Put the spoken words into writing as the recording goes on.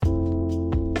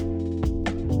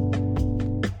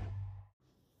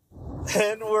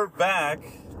And we're back.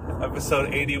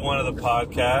 Episode 81 of the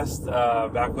podcast.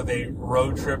 Back with a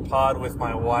road trip pod with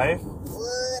my wife.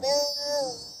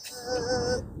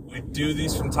 We do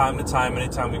these from time to time,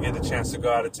 anytime we get a chance to go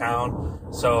out of town.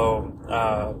 So,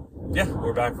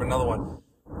 we're back for another one.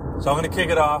 So I'm going to kick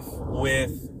it off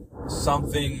with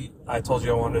something I told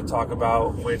you I wanted to talk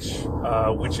about,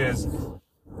 which is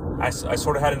I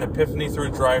sort of had an epiphany through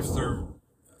a drive-through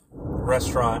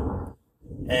restaurant.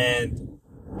 And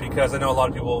because I know a lot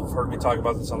of people have heard me talk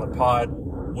about this on the pod,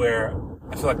 where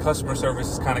I feel like customer service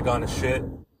has kind of gone to shit.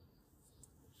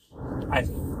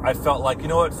 I felt like, you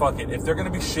know what, fuck it. If they're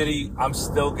going to be shitty, I'm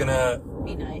still going to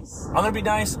be nice. I'm going to be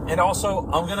nice. And also,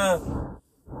 I'm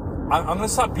going to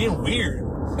stop being weird.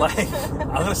 Like, I'm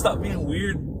going to stop being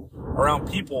weird around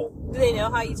people. Do they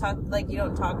know how you talk, like you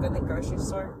don't talk in the grocery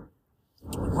store?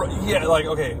 Yeah, like,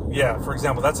 okay, yeah, for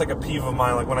example, that's like a peeve of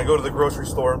mine. Like, when I go to the grocery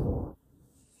store,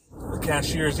 the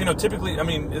cashiers, you know, typically, I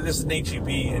mean, this is an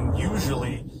H-E-B, and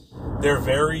usually they're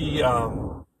very,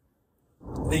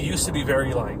 they used to be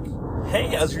very like, hey,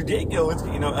 how's your day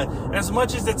going? You know, and as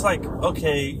much as it's like,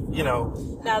 okay, you know.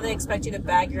 Now they expect you to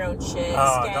bag your own shit.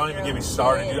 Don't even get me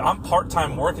started, dude. I'm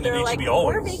part-time working at H-E-B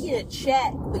always. We're making a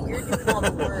check, but you're doing all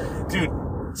the work.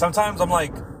 Dude, sometimes I'm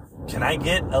like, can I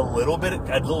get a little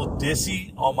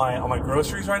dissy on my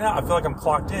groceries right now? I feel like I'm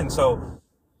clocked in. So,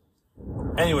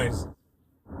 anyways,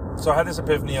 so I had this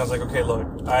epiphany. I was like, okay, look,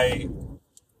 I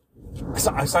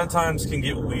sometimes can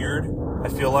get weird. I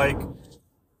feel like,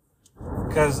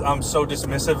 because I'm so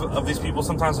dismissive of these people.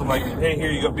 Sometimes I'm like, hey, here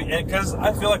you go. Because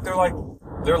I feel like they're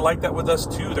like that with us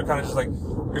too. They're kind of just like,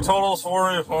 your total is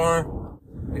 $44.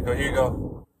 Here you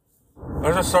go.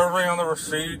 There's a survey on the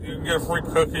receipt. You can get a free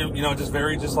cookie. You know, just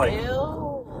very, just like,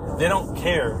 Ew. They don't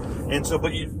care. And so,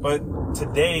 but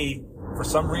today, for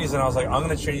some reason, I was like, I'm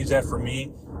going to change that for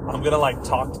me. I'm going to like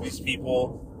talk to these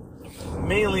people.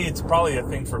 Mainly, it's probably a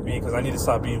thing for me because I need to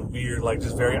stop being weird. Like,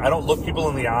 just very, I don't look people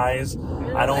in the eyes.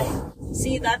 Really? I don't.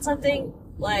 See, that's something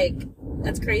like,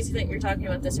 that's crazy that you're talking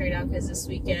about this right now because this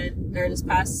weekend, or this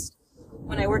past,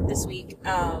 when I worked this week,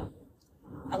 a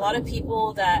lot of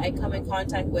people that I come in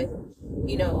contact with,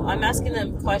 you know, I'm asking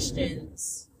them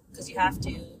questions because you have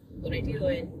to, what I do,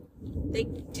 and they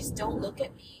just don't look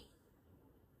at me.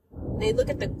 They look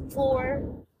at the floor,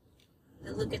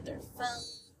 they look at their phone,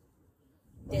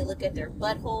 they look at their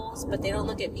buttholes, but they don't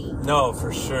look at me. No,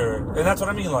 for sure. And that's what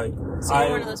I mean, like. So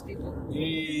you're one of those people?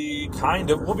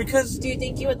 Kind of. Well, because. Do you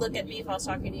think you would look at me if I was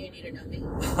talking to you and you didn't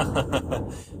know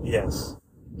me? Yes.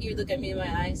 You would look at me in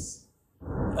my eyes?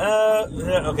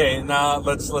 Yeah, okay, now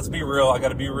let's be real. I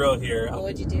gotta be real here. What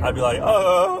would you do? I'd be like,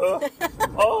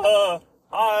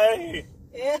 hi.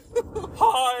 Yeah.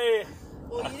 Hi.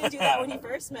 Well, you didn't do that when you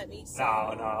first met me, so.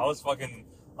 No, I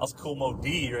was cool Mo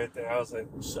D right there. I was like,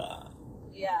 shut.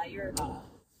 Yeah, you're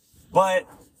But,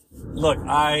 look,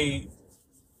 I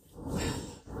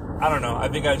don't know. I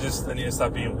think I need to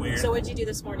stop being weird. So what'd you do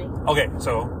this morning? Okay,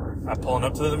 so I'm pulling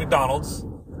up to the McDonald's,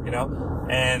 you know,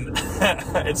 and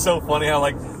it's so funny how,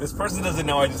 like, this person doesn't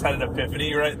know I just had an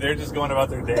epiphany, right? They're just going about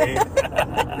their day.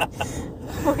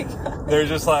 Oh my God. They're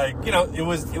just like, you know, it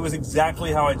was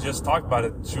exactly how I just talked about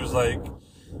it. She was like,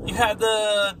 you had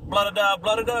the blah-da-da,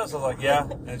 blah-da-da. So I was like, yeah.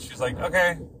 And she's like,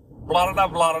 okay, blah-da-da,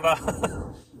 blah-da-da.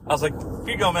 I was like, here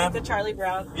you go, man. Like the Charlie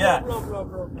Brown. Yeah. Blah, blah,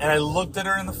 blah, blah. And I looked at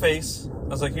her in the face. I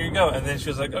was like, here you go. And then she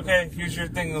was like, okay, here's your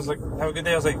thing. I was like, have a good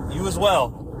day. I was like, you as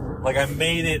well. Like, I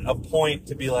made it a point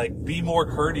to be like, be more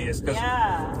courteous.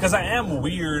 Because I am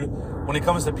weird when it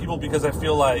comes to people because I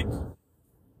feel like,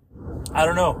 I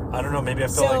don't know. Maybe I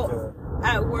feel like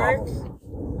at work,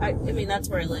 I mean, that's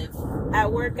where I live.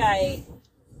 At work, I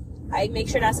make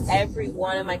sure to ask every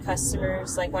one of my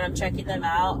customers, like, when I'm checking them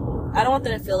out. I don't want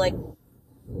them to feel like,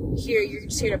 here, you're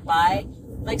just here to buy.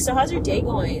 Like, so how's your day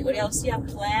going? What else do you have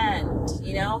planned?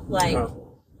 You know? Like,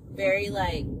 very,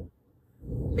 like,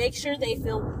 make sure they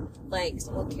feel like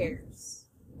someone cares.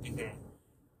 Mm-hmm.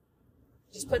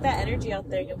 Just put that energy out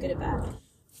there and you'll get it back.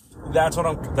 That's what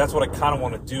I kind of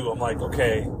want to do. I'm like,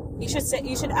 okay. You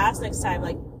should ask next time,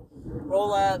 like,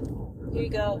 roll up, here you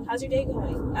go, how's your day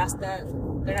going? Ask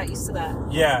them. They're not used to that.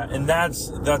 Yeah, and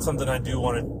that's something I do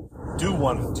want to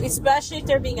do. Especially if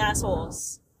they're being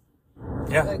assholes.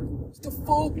 Yeah. Like, what the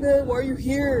fuck, man? Why are you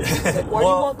here? Like, why do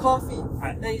you want coffee?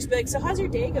 Then you just be like, so how's your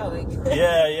day going?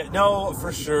 Yeah. No,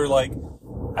 for sure. Like,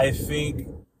 I think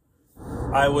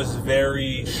I was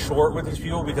very short with these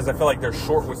people because I feel like they're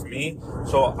short with me.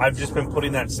 So I've just been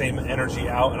putting that same energy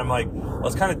out, and I'm like, well,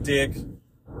 it's kind of dick.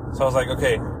 So I was like,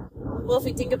 okay. Well, if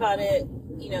we think about it,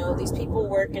 you know, these people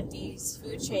work at these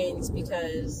food chains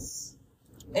because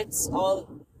it's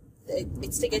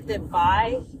to get them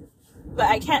by. But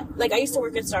I can't, like, I used to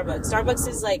work at Starbucks. Starbucks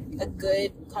is, like, a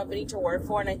good company to work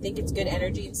for, and I think it's good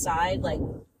energy inside. Like,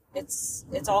 it's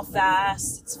all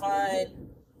fast, it's fun.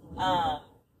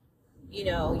 You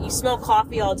know, you smell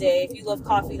coffee all day. If you love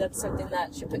coffee, that's something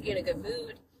that should put you in a good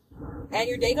mood. And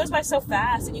your day goes by so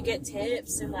fast, and you get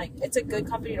tips, and, like, it's a good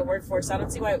company to work for, so I don't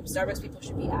see why Starbucks people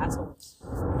should be assholes.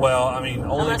 Well, I mean,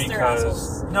 only Unless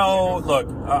because... No, look,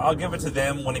 I'll give it to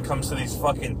them when it comes to these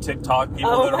fucking TikTok people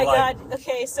Oh that my are like... god,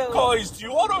 okay, so... Guys, do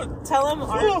you want to... Tell them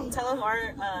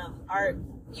our...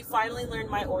 You finally learned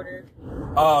my order.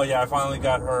 Oh, yeah, I finally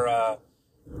got her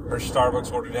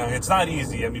Starbucks order down. It's not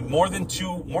easy. I mean, more than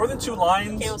two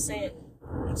lines. Okay, we'll say it.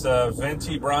 It's a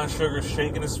venti brown sugar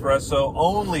shaken espresso,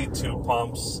 only 2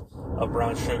 pumps of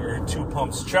brown sugar, 2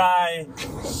 pumps chai,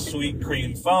 sweet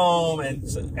cream foam, and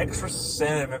some extra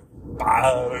cinnamon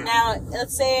powder. Now,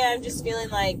 let's say I'm just feeling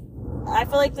like, I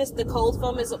feel like the cold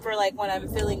foam is for like when I'm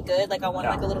feeling good, like I want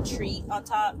like a little treat on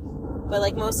top. But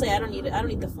like mostly I don't need it. I don't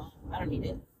need the foam. I don't need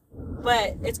it.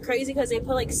 But it's crazy because they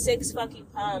put like 6 fucking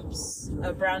pumps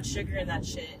of brown sugar in that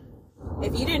shit.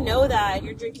 If you didn't know that,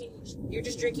 you're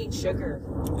just drinking sugar.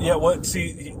 Yeah,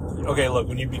 see, okay, look,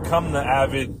 when you become the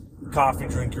avid coffee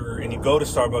drinker and you go to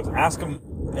Starbucks, ask them,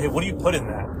 hey, what do you put in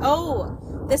that?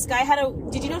 Oh, this guy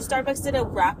did you know Starbucks did a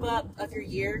wrap up of your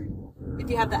year? If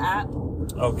you have the app.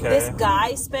 Okay. This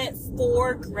guy spent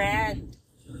 $4,000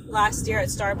 last year at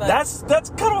Starbucks. That's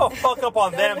kind of a fuck up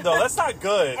on them, though. That's not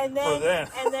good for them.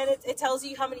 And then it tells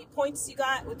you how many points you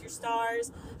got with your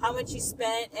stars, how much you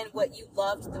spent, and what you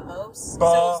loved the most.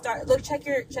 Check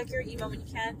your email when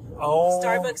you can. Oh.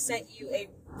 Starbucks sent you a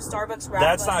Starbucks wrap.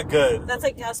 That's not good. That's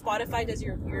like how Spotify does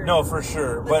your No, for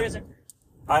sure. But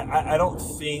I don't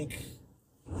think...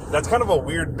 That's kind of a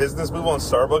weird business move on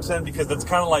Starbucks end, because that's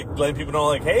kind of like letting people know,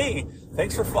 like, hey,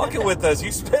 thanks for fucking with us. You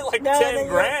spent like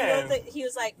 $10,000. He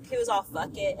was all fuck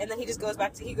it, and then he just goes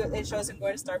back to it shows him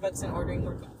going to Starbucks and ordering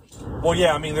more coffee. Well,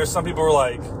 yeah, I mean, there's some people who are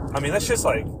like, I mean, that's just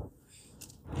like,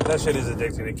 that shit is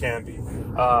addicting. It can be.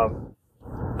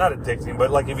 Not addicting,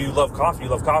 but like if you love coffee, you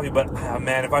love coffee. But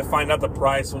man, if I find out the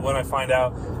price, when I find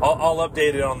out, I'll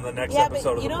update it on the next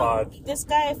episode of the pod. This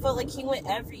guy, I felt like he went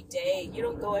every day. You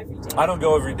don't go every day. I don't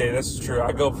go every day. That's true.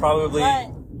 I go probably.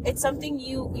 But it's something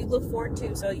you look forward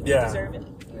to, so you deserve it.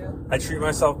 You know? I treat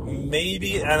myself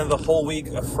maybe out of the whole week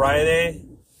a Friday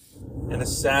and a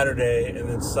Saturday and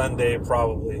then Sunday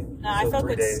probably. No, I fuck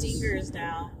with Stingers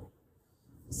now.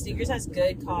 Stingers has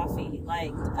good coffee.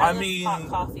 Like I love hot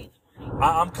coffee.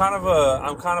 I'm kind of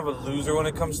a loser when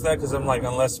it comes to that, because I'm like,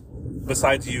 unless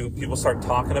besides you, people start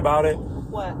talking about it.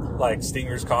 What? Like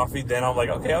Stinger's coffee, then I'm like,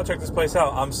 okay, I'll check this place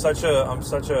out. I'm such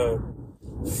a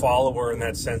follower in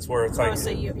that sense, where it's like, so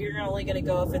you're only gonna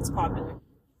go if it's popular.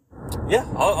 Yeah,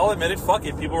 I'll admit it. Fuck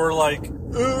it. People were like,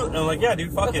 and I'm like, yeah,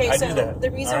 dude, fuck it. I do that.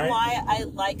 The reason why I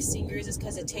like Stingers is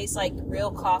because it tastes like real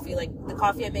coffee, like the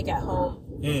coffee I make at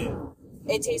home.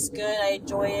 It tastes good. I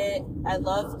enjoy it. I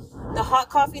love the hot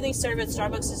coffee they serve at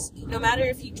Starbucks. Is no matter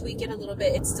if you tweak it a little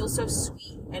bit, it's still so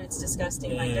sweet and it's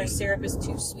disgusting. Like their syrup is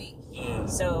too sweet.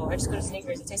 So I just go to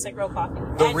Snickers. It tastes like real coffee.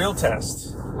 Real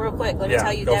test. Real quick, let me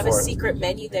tell you, they have a secret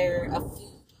menu there of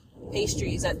food,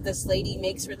 pastries that this lady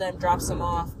makes for them, drops them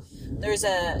off. There's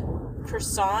a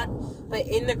croissant, but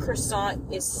in the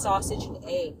croissant is sausage and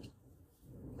egg,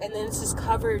 and then it's just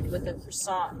covered with a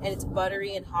croissant, and it's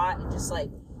buttery and hot, and just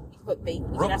like. Put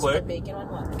bacon. Real quick, put bacon on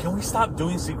what? Can we stop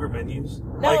doing secret menus?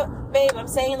 No, babe, I'm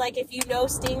saying like if you know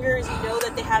Stingers, you know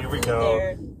that they have food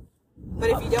there. But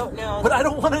if you don't know, but I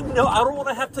don't want to know. I don't want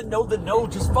to have to know the no.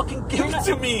 Just fucking give it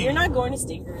to me. You're not going to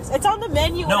Stingers. It's on the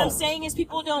menu. No. What I'm saying is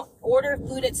people don't order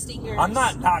food at Stingers. I'm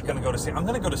not going to go to Stingers. I'm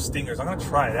going to go to Stingers. I'm going to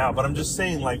try it out. But I'm just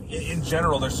saying, like in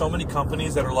general, there's so many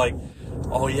companies that are like,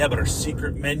 oh yeah, but our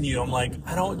secret menu. I'm like,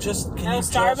 I don't just.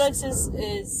 Starbucks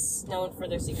is known for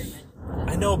their secret menu.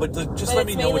 I know, but just let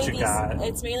me know what you got.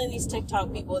 It's mainly these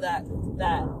TikTok people that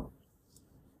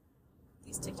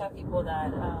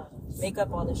make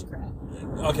up all this crap.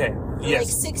 Okay,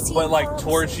 yes, like 16 but like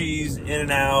Torchy's,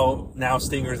 In-N-Out, now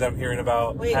Stingers I'm hearing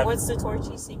about. Wait, what's the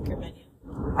Torchy secret menu?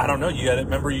 I don't know. You got it.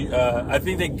 Remember, I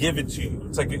think they give it to you.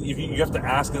 It's like if you have to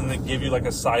ask, and they give you like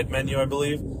a side menu, I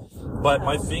believe. But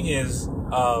my thing is,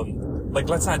 like,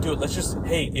 let's not do it. Let's just,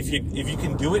 hey, if you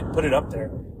can do it, put it up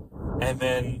there, and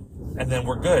then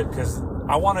we're good. Because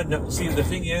I want to know. See, the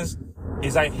thing is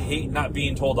I hate not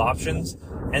being told options,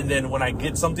 and then when I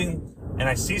get something and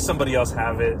I see somebody else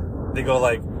have it, they go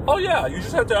like, oh yeah, you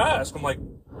just have to ask. I'm like,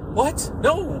 what?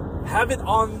 No, have it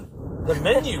on the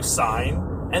menu sign.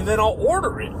 And then I'll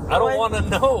order it. I don't want to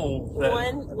know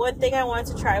that. One thing I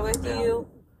wanted to try with you,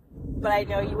 but I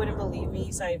know you wouldn't believe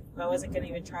me, so I wasn't going to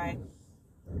even try.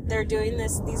 they're doing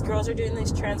this. These girls are doing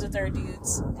these trends with their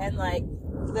dudes, and like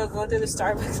they'll go through the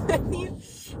Starbucks menu.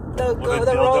 They'll go.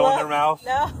 They'll roll up. In their mouth?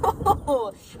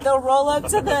 No, they'll roll up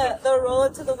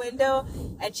to the window,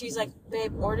 and she's like,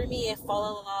 "Babe, order me a fa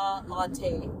la la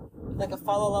latte." Like a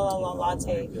fa la la la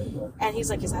latte. And he's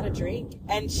like, "Is that a drink?"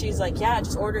 And she's like, "Yeah,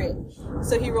 just order it."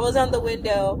 So he rolls down the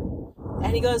window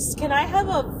and he goes, "Can I have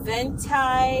a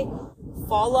venti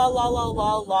fa la la la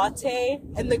la latte?"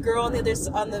 And the girl on the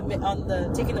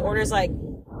taking the order is like,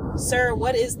 "Sir,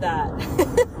 what is that?"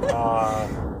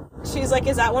 She's like,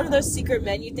 "Is that one of those secret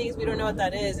menu things? We don't know what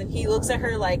that is." And he looks at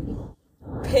her like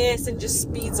pissed and just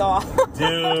speeds off.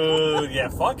 Dude, yeah,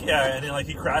 fuck yeah. And then like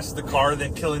he crashes the car,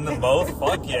 then killing them both.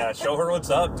 Fuck yeah, show her what's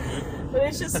up, dude. But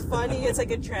it's just funny. It's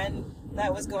like a trend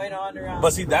that was going on around.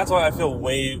 But see, that's why I feel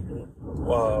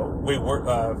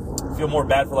feel more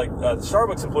bad for like the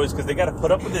Starbucks employees, because they got to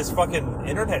put up with this fucking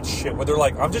internet shit where they're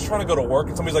like, "I'm just trying to go to work,"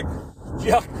 and somebody's like,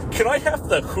 "Yeah, can I have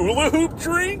the hula hoop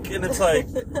drink?" And it's like,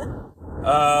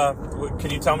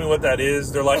 can you tell me what that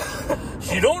is? They're like,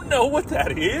 "You don't know what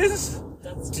that is?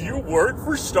 Do you work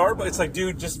for Starbucks?" It's like,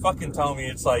 dude, just fucking tell me.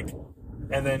 It's like,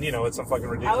 and then, you know, it's some fucking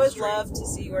ridiculous. I would drink. love to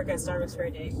see you work at Starbucks for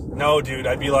a day. No, dude,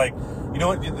 I'd be like, you know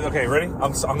what? Okay, ready?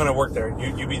 I'm gonna work there.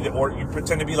 You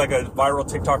pretend to be like a viral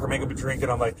TikToker, make up a drink,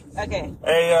 and I'm like, okay,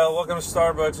 hey, welcome to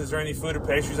Starbucks. Is there any food or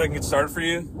pastries I can get started for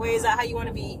you? Wait, is that how you want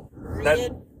to be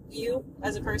greeted? You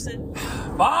as a person?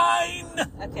 Fine.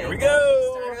 Okay. Here we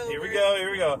go. Here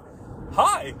we go.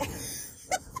 Hi.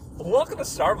 Welcome to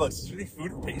Starbucks. Is there any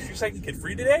food or pastries I can get for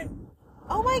you today?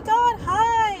 Oh my God,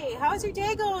 hi. How's your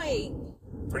day going?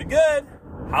 Pretty good.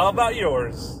 How about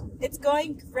yours? It's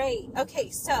going great. Okay,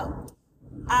 so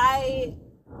I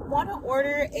want to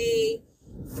order a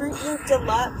Fruit Loop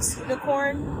Deluxe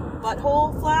Unicorn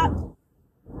Butthole Flap.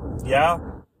 Yeah?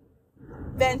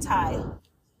 Venti.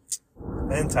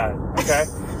 Okay.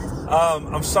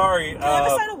 I'm sorry. Can I have a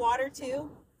side of water too?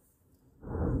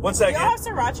 1 second. Do y'all have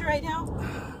sriracha right now?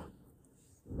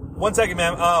 1 second,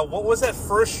 ma'am. What was that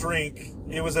first drink?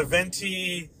 It was a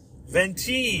venti.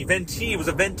 It was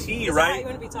a venti, Is right? that how you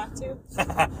want to be talked to?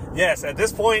 Yes. At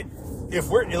this point, if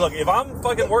I'm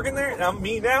fucking working there and I'm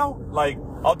me now, like,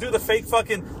 I'll do the fake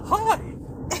fucking, "Hi,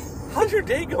 how's your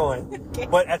day going?" Okay.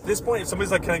 But at this point, if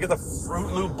somebody's like, "Can I get the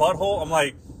Fruit Loop butthole?" I'm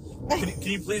like, can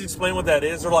you please explain what that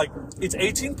is? They're like, "It's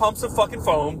 18 pumps of fucking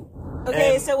foam."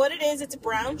 Okay, and, so what it is, it's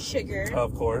brown sugar.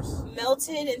 Of course.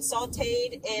 Melted and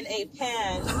sauteed in a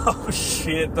pan. Oh,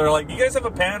 shit. They're like, "You guys have a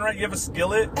pan, right? You have a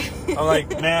skillet?" I'm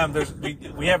like, "Ma'am,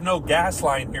 we have no gas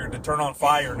line here to turn on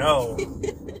fire. No."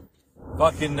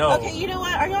 Fucking no. Okay, you know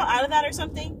what? Are y'all out of that or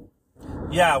something?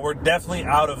 Yeah, we're definitely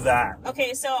out of that.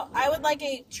 Okay, so I would like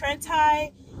a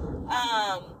Trenti,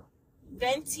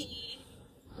 venti,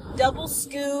 double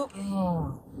scoop,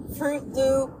 Fruit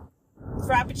Loop,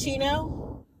 Frappuccino.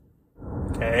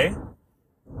 Okay.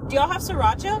 Do y'all have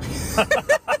sriracha?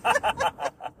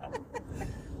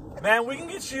 Man, we can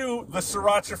get you the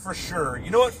sriracha for sure.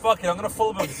 You know what? Fuck it. I'm going to fill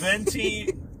up a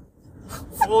venti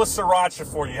full of sriracha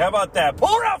for you. How about that? Pull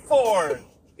her out forward.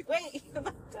 Wait,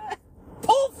 not that.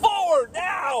 Pull forward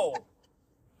now.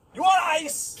 You want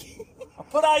ice? I'll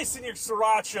put ice in your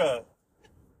sriracha.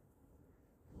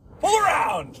 Pull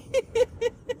around.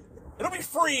 It'll be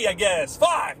free, I guess.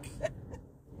 Fuck.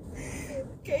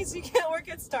 Okay, so you can't work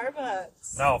at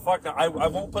Starbucks. No, fuck no. I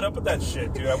won't put up with that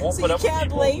shit, dude. I won't put up with people. So you can't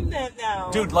blame them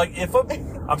now. Dude, like,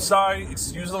 I'm sorry,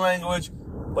 excuse the language,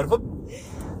 but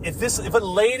if a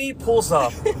lady pulls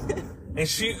up and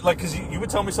she, like, because you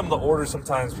would tell me some of the orders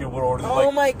sometimes people would order. Oh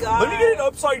like, my God. Let me get it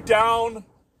upside down.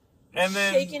 And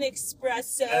then. Shaken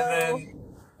espresso. And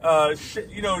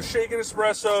then, shaken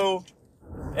espresso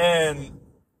and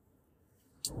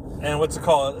what's it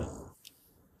called?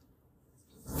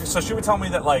 So she would tell me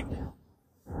that, like,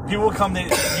 people would come,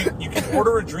 you can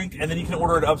order a drink and then you can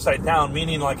order it upside down,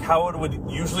 meaning, like, how it would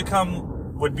usually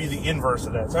come would be the inverse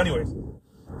of that. So anyways,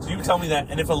 so you would tell me that,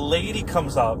 and if a lady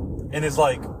comes up and is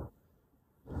like,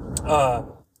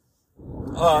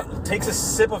 takes a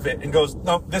sip of it and goes,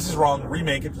 "No, this is wrong,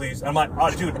 remake it, please." I'm like,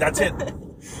 "Oh, dude, that's it."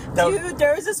 Dude,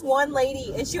 there was this one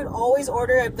lady, and she would always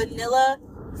order a vanilla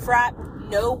frap,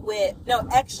 no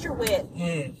extra whip.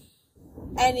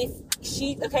 And if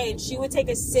she would take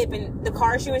a sip, and the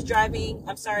car she was driving,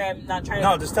 I'm sorry, I'm not trying to.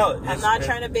 No, just tell it. I'm not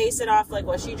trying to base it off like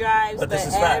what she drives, but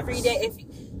every facts. day,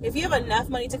 if you have enough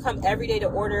money to come every day to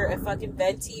order a fucking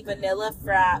venti vanilla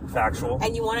frap, Factual.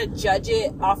 and you want to judge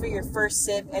it off of your first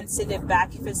sip and send it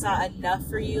back if it's not enough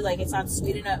for you, like it's not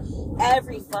sweet enough,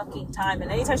 every fucking time.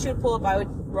 And anytime she would pull up, I would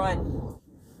run.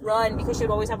 run because she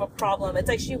would always have a problem. It's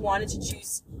like she wanted to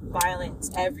choose violence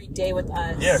every day with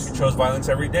us. Yeah, she chose violence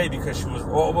every day because she was.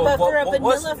 But for a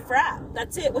vanilla frap,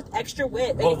 that's it, with extra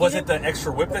whip. Well, was it the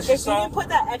extra whip that she saw? If you didn't put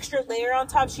that extra layer on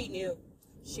top, she knew.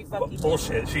 She fucking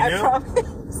bullshit. Knew. She knew. I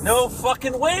promise. No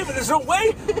fucking way. But there's no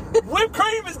way. Whipped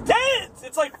cream is dense.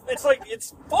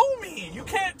 It's foamy. You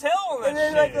can't tell that. And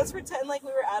then shit. let's pretend like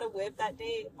we were out of whip that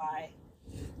day. Bye.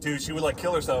 Dude, she would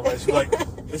kill herself. She'd be like,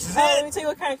 this is it. Let me tell you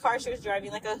what kind of car she was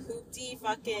driving. Like a hoopty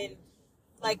fucking,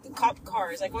 like cop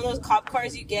cars. Like one of those cop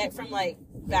cars you get from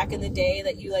back in the day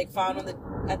that you found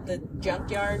at the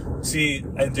junkyard. See,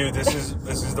 and dude, this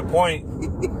is the point.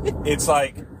 It's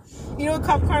like, you know what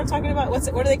cop car I'm talking about? What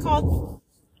are they called?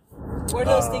 What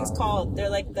are those things called? They're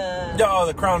like the... No,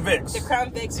 the Crown Vics. The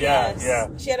Crown Vics, yeah, yes. Yeah.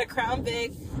 She had a Crown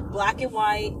Vic, black and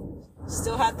white,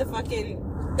 still had the fucking...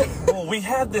 Well, we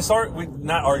had this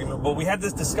we had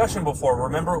this discussion before.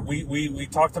 Remember, we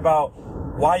talked about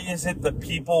why is it the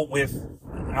people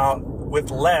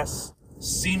with less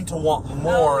seem to want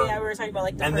more. Oh, yeah, we were talking about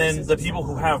and then the people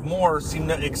who have more seem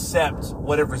to accept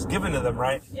whatever's given to them,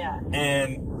 right? Yeah.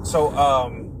 And so, I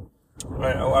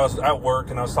was at work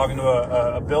and I was talking to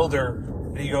a builder.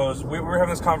 And he goes, we were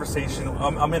having this conversation.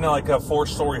 I'm in a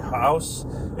 4-story house.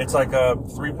 It's like a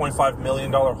 $3.5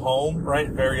 million home, right?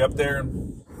 Very up there.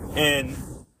 And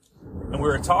we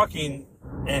were talking,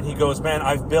 and he goes, man,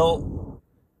 I've built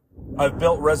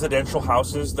residential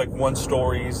houses, 1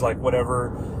 stories,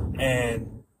 whatever.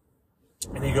 And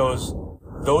he goes,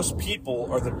 those people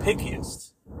are the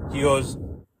pickiest. He goes,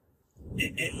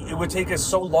 it would take us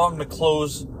so long to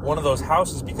close one of those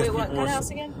houses because what kind of house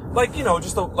again?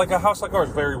 Just a house like ours,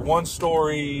 very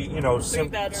 1-story,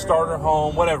 starter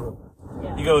home, whatever.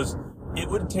 Yeah. He goes, it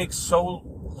would take so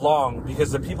long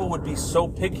because the people would be so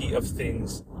picky of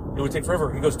things. It would take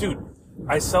forever. He goes, dude,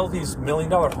 I sell these $1 million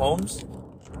homes,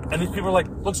 and these people are like,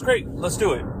 looks great, let's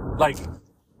do it.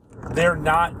 They're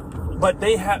not, but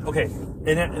they have, okay,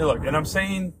 and look, and I'm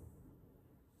saying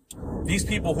these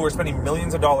people who are spending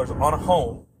millions of dollars on a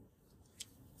home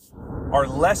are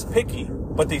less picky,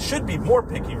 but they should be more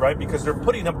picky, right? Because they're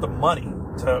putting up the money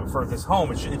for this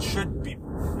home. It should be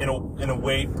in a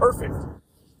way perfect,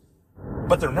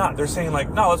 but they're not. They're saying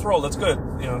no, let's roll, that's good.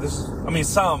 I've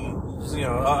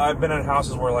been in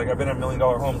houses where I've been in $1 million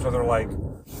homes where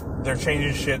they're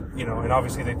changing shit, and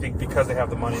obviously they think because they have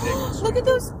the money they can swing. Look at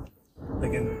those. They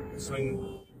can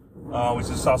swing. We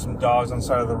just saw some dogs on the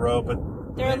side of the road, but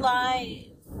they're alive.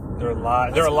 They're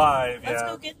alive. They're alive. Let's yeah.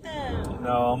 go get them.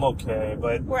 No, I'm okay,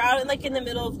 but we're out in the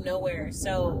middle of nowhere.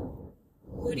 So,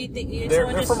 who do you think?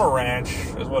 They're from a ranch,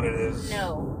 is what it is.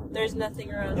 No, there's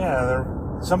nothing around. Yeah,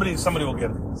 somebody will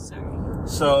get them. Sorry.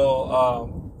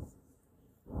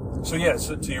 So yeah.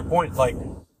 So to your point,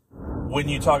 when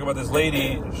you talk about this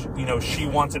lady, she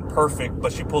wants it perfect,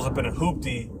 but she pulls up in a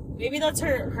hoopty. Maybe that's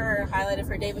her highlight of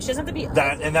her day, but she doesn't have to be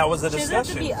ugly. And that was the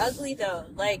discussion. She doesn't have to be ugly though.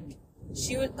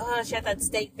 She had that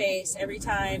steak face every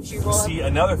time she rolled. See,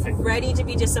 another thing. Ready to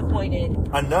be disappointed.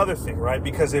 Another thing, right?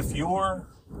 Because if you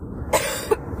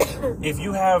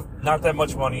have not that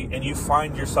much money and you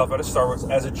find yourself at a Starbucks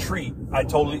as a treat, I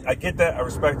get that, I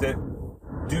respect it.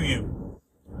 Do you?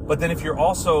 But then if you're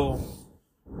also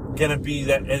gonna be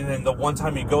that, and then the one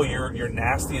time you go, you're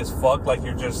nasty as fuck,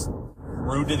 you're just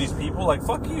rude to these people,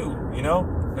 fuck you,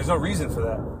 There's no reason for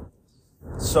that.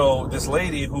 So this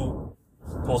lady who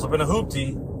pulls up in a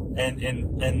hoopty and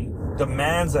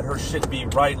demands that her shit be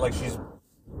right, she's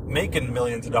making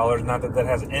millions of dollars, not that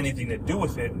has anything to do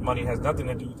with it. Money has nothing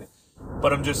to do with it.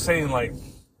 But I'm just saying,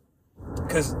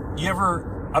 because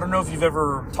I don't know if you've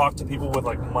ever talked to people with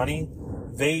money,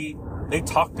 they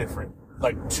talk different,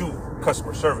 to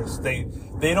customer service. They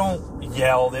don't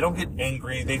yell, they don't get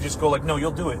angry, they just go no,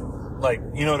 you'll do it.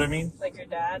 You know what I mean? Like your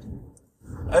dad?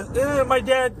 My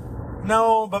dad,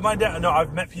 no, but my dad, no,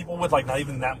 I've met people with not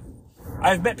even that.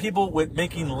 I've met people with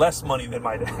making less money than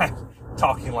my dad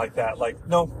talking like that.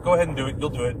 No, go ahead and do it,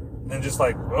 you'll do it. And just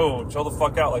oh, chill the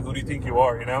fuck out, who do you think you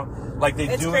are, They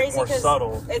do it more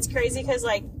subtle. It's crazy because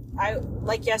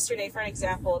yesterday, for an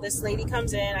example, this lady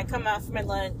comes in, I come out for my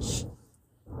lunch.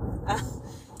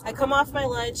 I come off my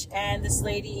lunch and this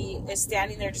lady is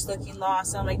standing there just looking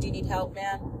lost. So I'm like, do you need help,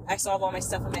 man? I still have all my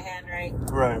stuff in my hand, right?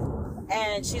 Right.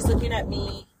 And she's looking at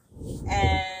me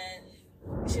and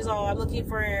she's all,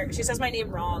 she says my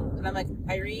name wrong. And I'm like,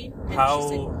 Irene? And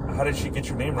how did she get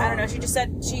your name wrong? I don't know. She just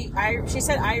said, she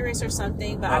said Iris or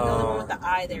something, but I'm the only one with the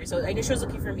I there. So I knew she was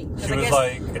looking for me. She was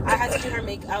I had to do her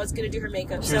makeup. I was going to do her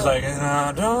makeup. She was and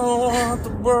I don't want the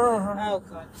world. Oh,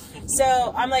 God.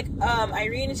 So I'm like,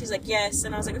 Irene, and she's like, yes.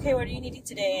 And I was like, okay, what are you needing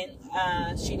today?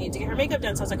 And she needed to get her makeup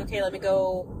done. So I was like, okay, let me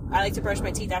go. I like to brush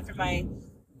my teeth after my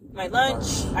my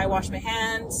lunch, I wash my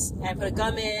hands, and I put a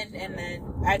gum in, and then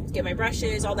I get my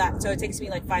brushes, all that. So it takes me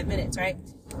like 5 minutes, right?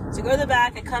 So I go to the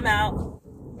back, I come out,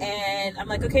 and I'm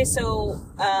like, okay, so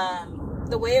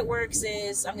the way it works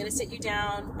is I'm going to sit you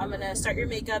down, I'm going to start your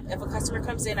makeup. If a customer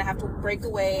comes in, I have to break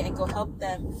away and go help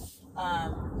them.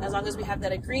 As long as we have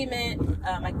that agreement,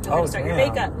 I can go ahead and start your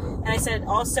makeup. And I said,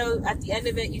 also, at the end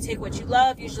of it, you take what you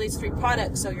love. Usually it's 3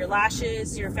 products. So your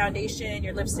lashes, your foundation,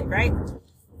 your lipstick, right?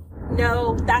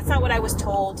 No, that's not what I was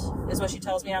told, is what she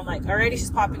tells me. I'm like, already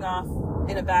she's popping off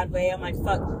in a bad way. I'm like,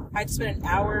 fuck, I had to spend an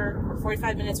hour or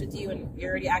 45 minutes with you and you're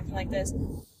already acting like this.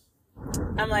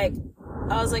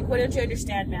 I was like, what don't you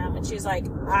understand, ma'am? And she's like,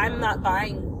 I'm not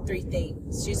buying 3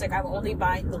 things. She's like, I'm only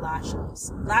buying the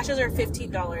lashes. Lashes are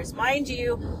 $15. Mind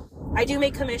you, I do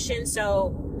make commission,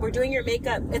 so we're doing your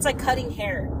makeup. It's like cutting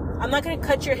hair. I'm not going to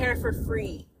cut your hair for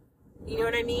free. You know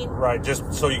what I mean? Right,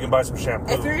 just so you can buy some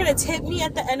shampoo. If you're going to tip me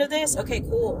at the end of this, okay,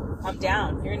 cool. I'm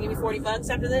down. You're going to give me $40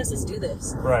 after this? Let's do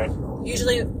this. Right.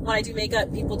 Usually when I do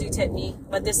makeup, people do tip me,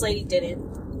 but this lady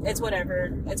didn't. It's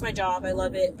whatever. It's my job. I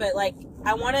love it. But, like,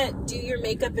 I want to do your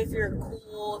makeup if you're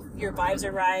cool, your vibes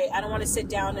are right. I don't want to sit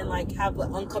down and, like, have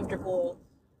an uncomfortable...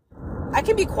 I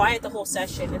can be quiet the whole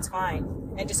session. It's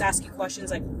fine. And just ask you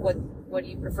questions like, what do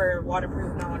you prefer?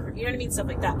 Waterproof, not waterproof? You know what I mean? Stuff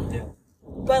like that. Yeah.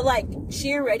 But, like,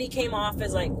 she already came off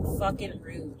as, like, fucking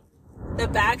rude. The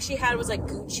bag she had was, like,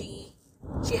 Gucci.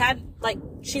 She had, like,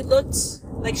 she looked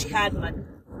like she had money.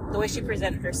 The way she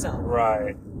presented herself.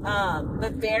 Right.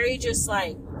 But very just,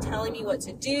 like, telling me what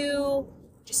to do.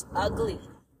 Just ugly.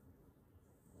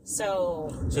 So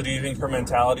do you think her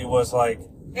mentality was, like...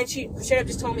 And she straight up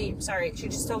just told me, she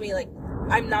just told me, like,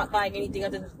 I'm not buying anything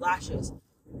other than lashes.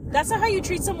 That's not how you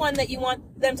treat someone that you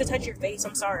want them to touch your face.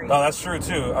 I'm sorry. No, that's true,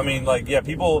 too. I mean, like, yeah,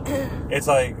 people... It's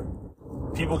like...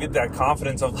 People get that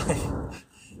confidence of, like...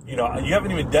 You know, you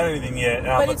haven't even done anything yet, and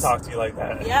I'm going to talk to you like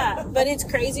that. Yeah, but it's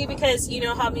crazy because, you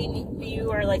know how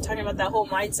you are, like, talking about that whole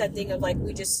mindset thing of, like,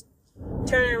 we just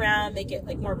turn it around, make it,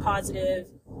 like, more positive.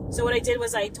 So what I did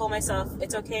was I told myself,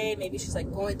 it's okay, maybe she's,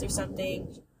 like, going through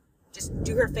something. Just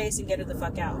do her face and get her the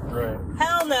fuck out. Right.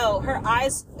 Hell no. Her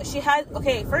eyes,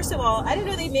 okay, first of all, I didn't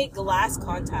know they made glass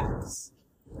contacts.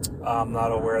 I'm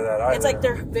not aware of that either. It's like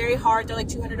they're very hard. They're like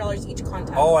 $200 each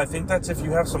contact. Oh, I think that's if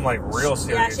you have some, like, real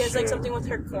serious Yeah, she has, like, shit. something with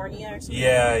her cornea or something.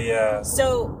 Yeah.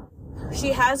 So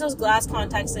she has those glass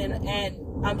contacts in, and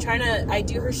I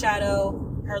do her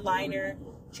shadow, her liner.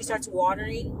 She starts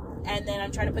watering, and then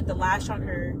I'm trying to put the lash on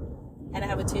her, and I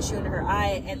have a tissue in her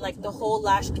eye, and, like, the whole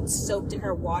lash gets soaked in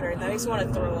her water, and that makes me want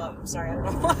to throw up. I'm sorry, I don't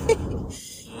know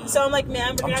why. So I'm like,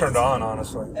 man, I'm turned on,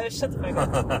 honestly. Shut the fuck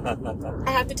up.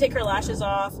 I have to take her lashes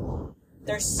off.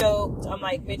 They're soaked. I'm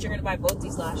like, bitch, you're gonna buy both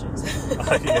these lashes.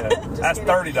 Yeah, that's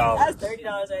 $30. That's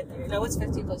 $30 right there. No, what's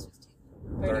 15 plus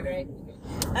 15? 30, right?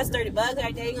 That's $30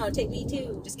 right there. You're gonna take me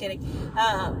too. Just kidding.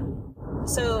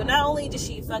 So not only does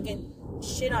she fucking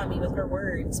shit on me with her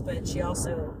words, but she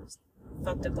also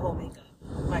fucked up the whole makeup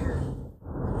by her.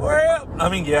 Well, I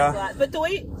mean, yeah. But the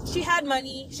way she had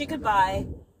money, she could buy.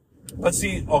 Let's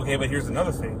see. Okay, but here's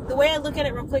another thing. The way I look at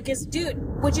it real quick is, dude,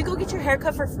 would you go get your hair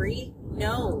cut for free?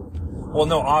 No. Well,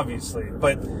 no, obviously.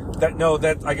 But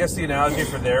I guess the analogy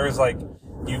for there is like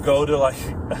you go to like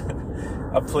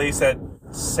a place that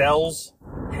sells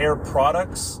hair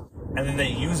products and then they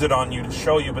use it on you to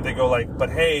show you, but they go like, but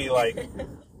hey, like,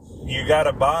 you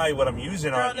gotta buy what I'm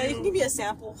using on you. you. You can give me a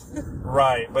sample.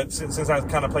 Right, but since that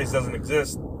kind of place doesn't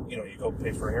exist, you know, you go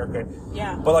pay for a haircut.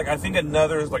 Yeah. But, like, I think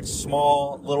another, like,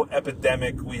 small little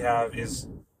epidemic we have is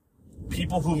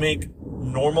people who make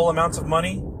normal amounts of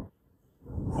money,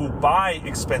 who buy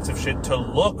expensive shit to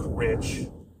look rich,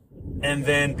 and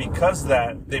then because of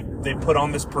that, they put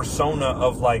on this persona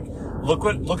of, like, look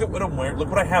at what I'm wearing, look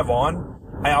what I have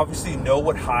on. I obviously know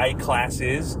what high class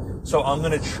is, so I'm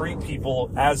going to treat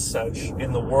people as such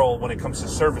in the world when it comes to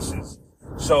services.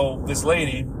 So this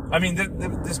lady, I mean,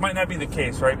 this might not be the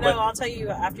case, right? No, I'll tell you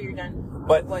after you're done.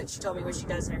 But what she told me, what she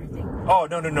does and everything. Oh,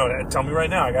 no. Tell me right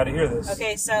now. I got to hear this.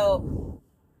 Okay, so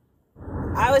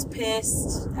I was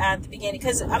pissed at the beginning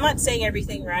because I'm not saying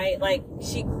everything right. Like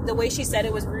the way she said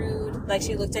it was rude. Like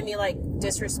she looked at me like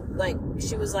like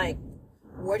she was like,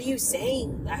 "What are you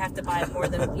saying? I have to buy more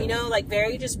than like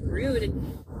very just rude."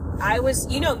 And I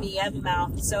was, you know me, I have a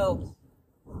mouth, so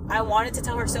I wanted to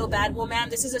tell her so bad, well, ma'am,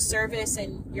 this is a service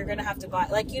and you're going to have to buy,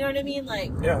 like, you know what I mean?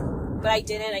 Like, yeah. But I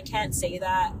didn't. I can't say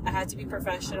that. I had to be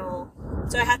professional.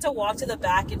 So I had to walk to the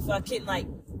back and fucking, like,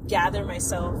 gather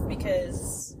myself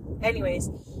because, anyways,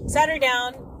 sat her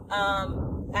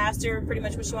down, asked her pretty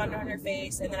much what she wanted on her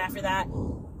face, and then after that,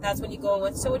 that's when you go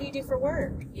with, so what do you do for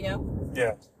work, you know?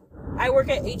 Yeah. I work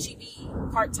at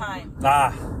HEB part-time.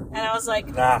 Ah. And I was like,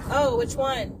 oh, which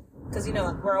one? Because, you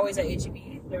know, we're always at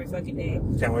HEB every fucking day.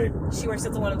 Can't wait. She works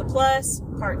at the one of the Plus,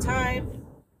 part-time.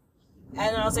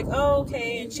 And I was like, oh,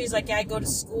 okay. And she's like, yeah, I go to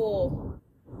school.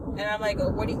 And I'm like, oh,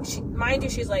 what do you... mind you,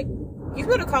 she's like, you can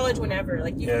go to college whenever.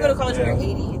 Like, you can go to college when you're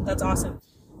 80. That's awesome.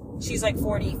 She's like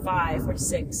 45,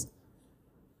 46.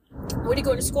 What are you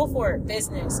going to school for?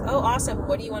 Business. Oh, awesome.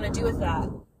 What do you want to do with that?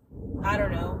 I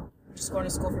don't know. I'm just going to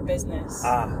school for business.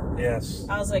 Ah, yes.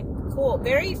 I was like, cool.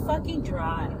 Very fucking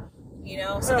dry. You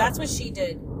know? So that's what she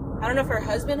did. I don't know if her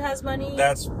husband has money.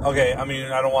 That's, okay, I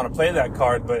mean, I don't want to play that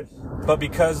card, but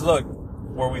because, look,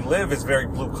 where we live is very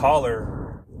blue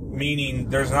collar, meaning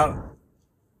there's not,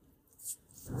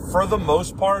 for the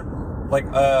most part, like,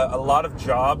 a lot of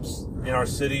jobs in our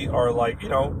city are like, you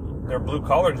know, they're blue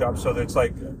collar jobs, so it's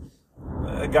like,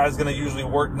 a guy's gonna usually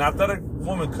work, not that a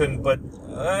woman couldn't, but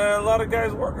a lot of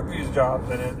guys work at these jobs,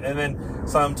 and then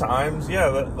sometimes,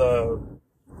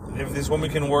 if this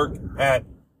woman can work at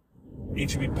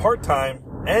HEB part-time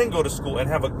and go to school and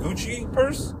have a Gucci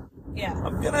purse,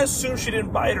 I'm gonna assume she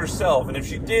didn't buy it herself, and if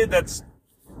she did, that's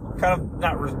kind of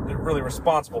not really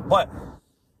responsible, but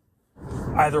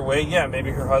either way,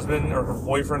 maybe her husband or her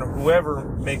boyfriend or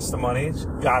whoever makes the money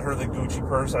got her the Gucci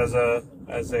purse as a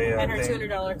and her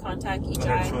 $200 contact each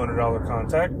eye. $200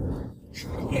 contact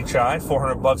each eye,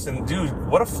 $400, and dude,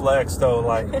 what a flex though!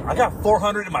 Like, I got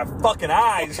 $400 in my fucking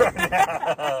eyes right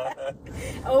now.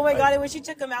 Oh my god! And when she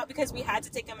took them out, because we had to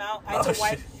take them out, I had to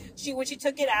wipe. When she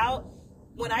took it out.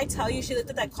 When I tell you, she looked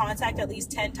at that contact at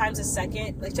least 10 times a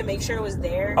second, like, to make sure it was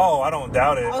there. Oh, I don't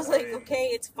doubt it. I was like, okay,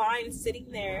 it's fine, it's sitting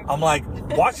there. I'm like,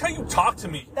 watch how you talk to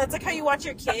me. That's like how you watch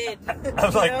your kid. I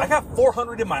was like, I got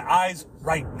 $400 in my eyes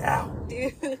right now.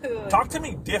 Dude. Talk to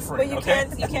me different, but you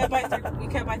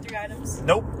can't buy 3 items?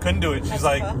 Nope, couldn't do it. She's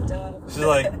like,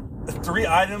 3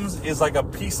 items is like a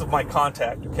piece of my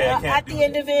contact, okay? I can't at the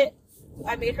end of it,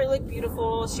 I made her look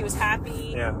beautiful. She was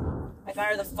happy. Yeah. I got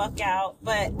her the fuck out,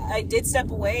 but I did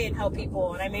step away and help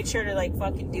people, and I made sure to, like,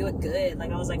 fucking do it good. Like,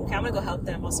 I was like, okay, I'm gonna go help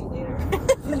them. I'll see you later.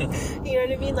 You know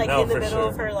what I mean? Like, in the middle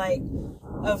of her, like,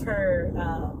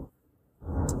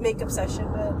 makeup session.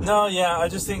 But no, I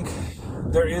just think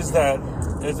there is that.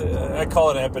 I call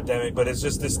it an epidemic, but it's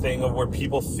just this thing of where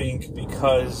people think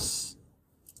because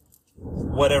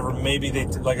whatever, maybe they,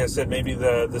 like I said, maybe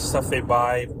the stuff they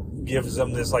buy gives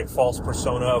them this, like, false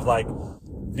persona of, like,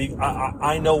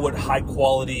 I know what high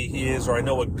quality is, or I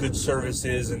know what good service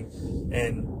is,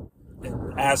 and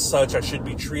as such, I should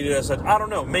be treated as such. I don't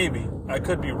know, maybe. I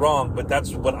could be wrong, but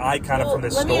that's what I kind of, from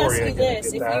this story, let me ask you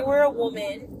this. If you were a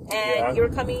woman and you were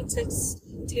coming to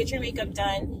get your makeup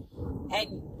done,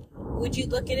 and would you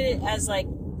look at it as, like,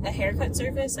 a haircut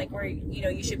service? Like, where, you know,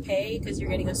 you should pay because you're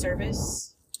getting a service?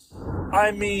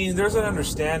 I mean, there's an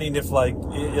understanding if, like,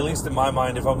 at least in my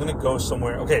mind, if I'm going to go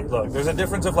somewhere, okay, look, there's a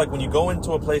difference of, like, when you go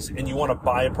into a place and you want to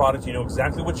buy a product, you know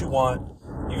exactly what you want,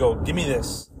 you go, give me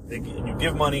this, and you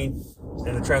give money,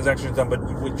 and the transaction's done, but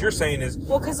what you're saying is...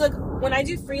 Well, because, look, when I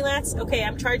do freelance, okay,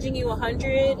 I'm charging you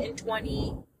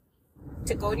 $120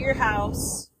 to go to your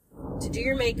house, to do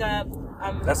your makeup.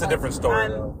 That's a different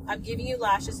story, I'm giving you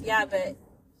lashes, but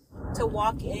to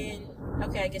walk in...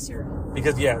 Okay, I guess you're right.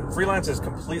 Because, freelance is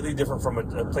completely different from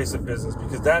a place of business,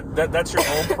 because that's your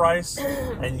own price,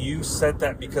 and you set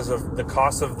that because of the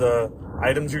cost of the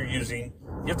items you're using.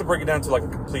 You have to break it down to, like, a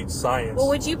complete science. Well,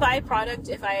 would you buy a product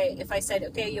if I said,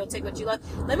 okay, you'll take what you love?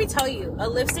 Let me tell you, a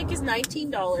lipstick is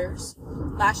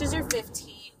 $19, lashes are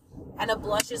 $15, and a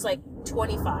blush is, like,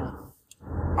 $25.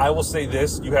 I will say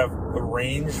this, you have a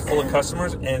range full of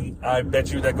customers, and I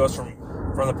bet you that goes from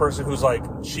the person who's, like,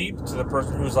 cheap to the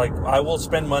person who's like, I will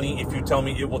spend money if you tell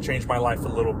me it will change my life a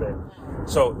little bit.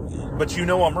 So, but you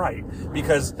know I'm right,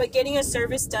 because... But getting a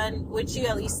service done, would you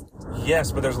at least...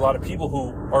 Yes, but there's a lot of people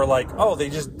who are like, oh, they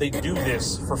do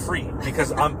this for free, because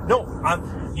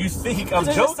you think I'm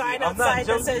joking. There's a sign outside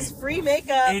that says free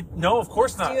makeup. No, of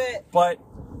course not. Do it.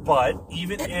 But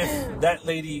even if that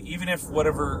lady, even if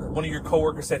whatever, one of your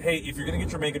coworkers said, hey, if you're going to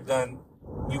get your makeup done,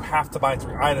 you have to buy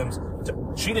 3 items.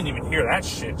 She didn't even hear that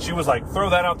shit. She was like, throw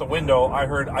that out the window. I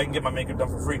heard I can get my makeup done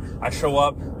for free. I show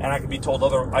up and I can be told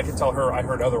I can tell her I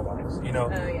heard otherwise, you know?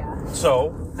 Oh, yeah.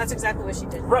 So. That's exactly what she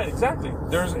did. Right, exactly.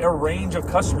 There's a range of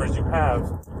customers you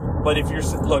have. But if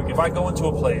if I go into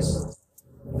a place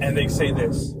and they say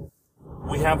this,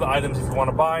 we have the items if you want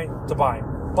to buy.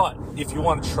 But if you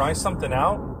want to try something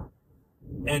out,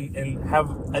 and have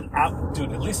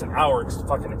at least an hour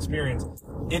fucking experience,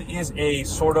 it is a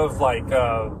sort of like,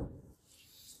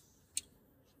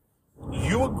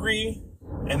 you agree,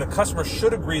 and the customer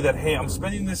should agree that, hey, I'm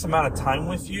spending this amount of time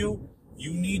with you.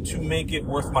 you need to make it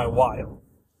worth my while.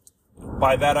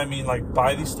 By that, I mean, like,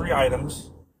 buy these 3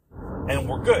 items, and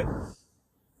we're good.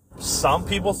 Some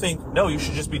people think, no, you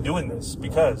should just be doing this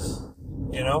because,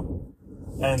 you know?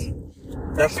 And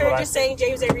that's For sure, what just saying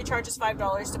James Avery charges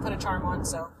 $5 to put a charm on,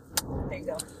 so there you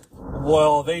go.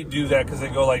 Well, they do that because they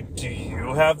go like, do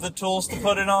you have the tools to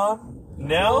put it on?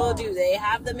 No? Well, do they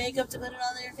have the makeup to put it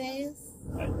on their face?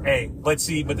 Hey, let's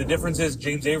see, but the difference is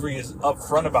James Avery is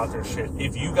upfront about their shit.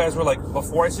 If you guys were like,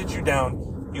 before I sit you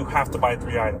down, you have to buy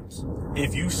 3 items.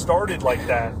 If you started like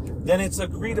that, then it's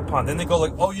agreed upon. Then they go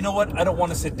like, oh, you know what? I don't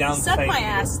want to sit down. Suck my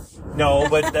ass. No,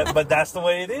 but that's the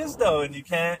way it is, though, and you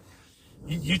can't.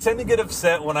 You tend to get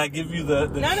upset when I give you the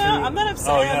No, I'm not upset.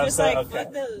 Oh, I'm just upset? like, Okay.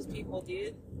 fuck those people,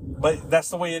 dude. But that's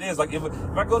the way it is. Like, if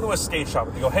I go to a skate shop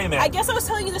and you go, hey, man. I guess I was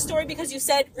telling you the story because you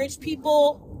said rich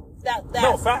people. That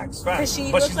No, facts. Because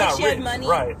she but looked she's like not she rich. had money.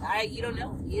 Right. You don't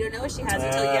know. You don't know what she has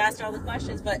until you ask her all the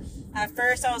questions. But at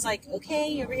first I was like, okay,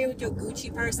 you're over here with your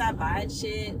Gucci purse, not buying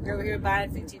shit. You're over here buying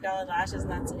 $15 lashes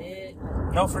and that's it.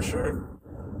 No, for sure.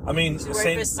 I mean, She's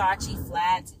wearing Versace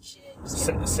flats and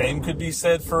shit. Same could be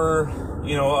said for,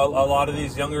 you know, a lot of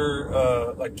these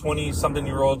younger, like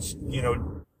 20-something-year-olds, you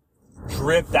know,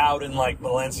 dripped out in like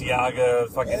Balenciaga,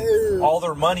 fucking, all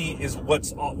their money is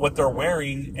what they're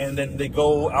wearing, and then they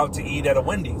go out to eat at a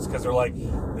Wendy's because they're like,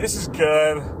 this is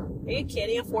good. Are you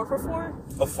kidding? A 4 for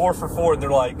 $4? A 4 for $4, and they're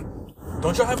like,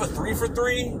 don't y'all have a 3 for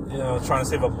 $3? You know, trying to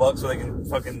save $1 so they can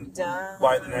fucking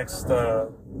buy the next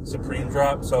Supreme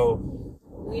drop. So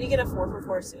we need to get a 4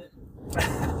 for $4 soon.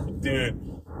 Dude,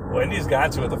 Wendy's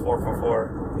got you with the 4 for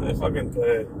 $4. They're fucking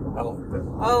good. I like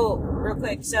that. Oh, real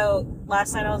quick. So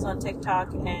last night I was on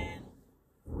TikTok and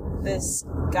this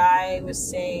guy was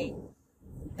saying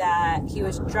that he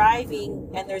was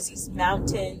driving and there's these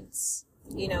mountains,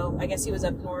 you know, I guess he was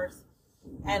up north.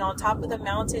 And on top of the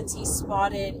mountains, he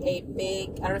spotted a big,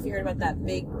 I don't know if you heard about that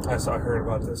big. I heard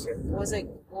about this, yeah. What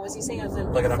was he saying? It was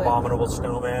like an abominable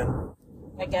snowman.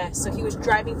 I guess. So he was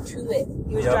driving to it.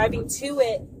 Driving to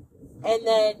it, and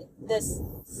then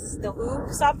the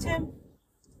who stopped him?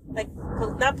 Like,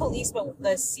 not police, but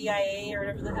the CIA or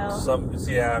whatever the hell.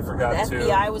 I forgot the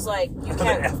FBI was like, you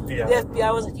can't. The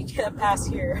FBI was like, you can't pass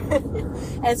here.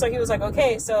 And so he was like,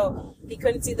 okay. So he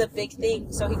couldn't see the big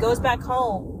thing. So he goes back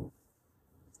home.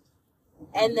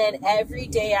 And then every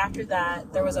day after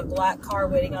that, there was a black car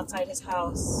waiting outside his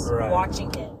house,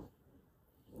 watching him.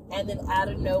 And then out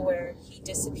of nowhere, he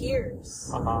disappears.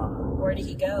 Where did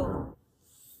he go?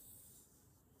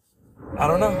 I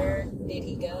don't know. Where did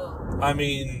he go? I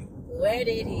mean... Where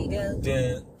did he go?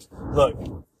 Look,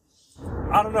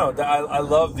 I don't know. I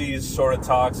love these sort of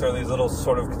talks or these little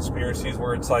sort of conspiracies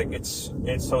where it's like, it's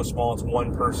so small, it's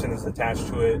one person is attached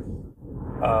to it.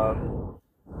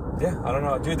 Yeah, I don't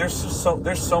know. Dude, there's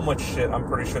so much shit. I'm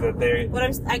pretty sure that they...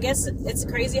 I guess it's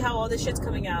crazy how all this shit's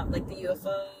coming out. Like the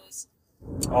UFOs.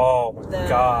 Oh, my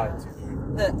God.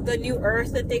 The new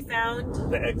Earth that they found.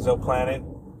 The exoplanet.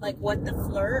 Like, what the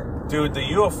flirt? Dude, the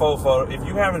UFO photo, if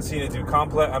you haven't seen it, dude,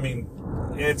 Complex, I mean,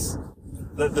 it's...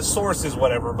 The source is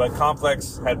whatever, but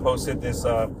Complex had posted this,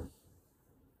 that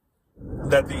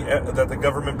the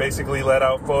government basically let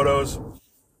out photos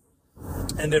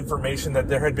and information that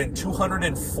there had been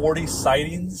 240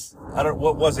 sightings.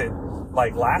 What was it?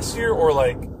 Like last year or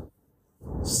like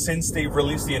since they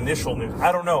released the initial news?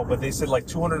 I don't know, but they said like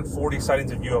 240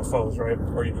 sightings of UFOs, right?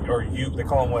 Or they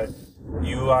call them what?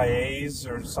 UIAs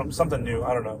or something new.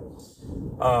 I don't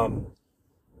know.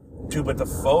 Dude, but the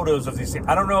photos of these things,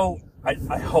 I don't know.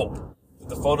 I hope that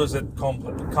the photos that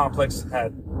Complex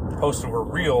had posted were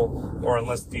real, or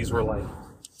unless these were like...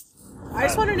 I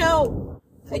just want to know,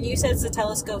 and you said it's the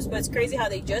telescopes, but it's crazy how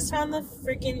they just found the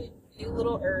freaking new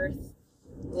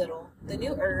the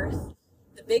new Earth.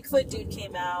 The Bigfoot dude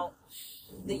came out.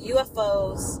 The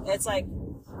UFOs. It's like,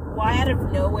 why out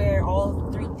of nowhere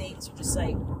all 3 things are just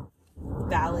like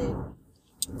valid?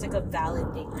 It's like a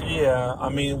valid thing. Yeah, I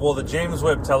mean, well, the James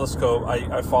Webb Telescope,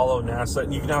 I follow NASA,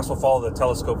 and you can also follow the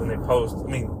telescope and they post. I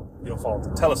mean, you don't follow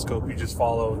the telescope, you just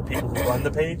follow the people who run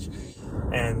the page,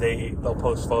 and they'll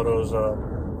post photos.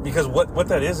 Because what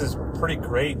that is pretty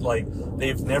great. Like,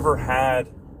 they've never had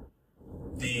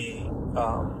the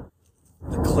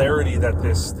clarity that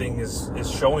this thing is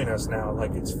showing us now.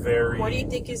 Like, it's very... What do you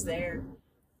think is there?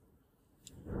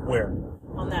 Where?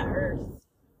 On that Earth.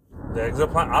 The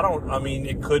exoplanet? I mean,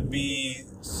 it could be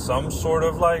some sort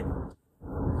of, like,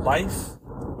 life.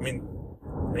 I mean,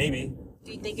 maybe.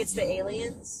 Do you think it's the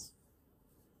aliens?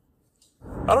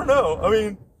 I don't know. I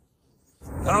mean,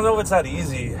 I don't know if it's that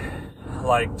easy.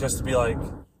 Like, just to be like...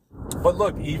 But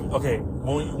look,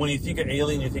 when you think of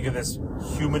alien, you think of this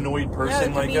humanoid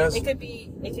person like us. It could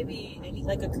be any,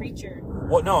 like a creature.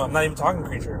 Well, no, I'm not even talking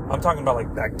creature. I'm talking about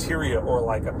like bacteria or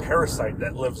like a parasite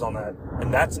that lives on that,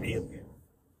 and that's alien.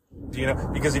 Do you know?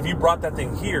 Because if you brought that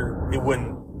thing here, it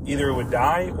would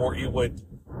die or it would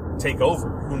take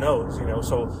over. Who knows? You know.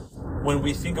 So when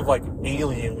we think of like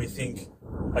alien, we think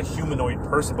a humanoid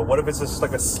person. But what if it's just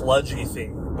like a sludgy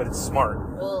thing, but it's smart?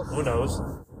 Ugh. Who knows?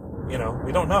 You know,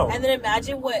 we don't know. And then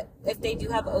imagine what if they do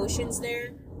have oceans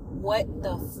there. What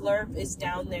the flurp is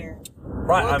down there?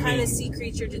 Right. What kind of sea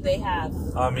creature do they have?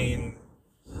 I mean,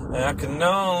 I can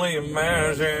only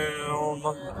imagine.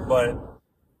 But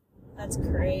that's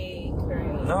crazy.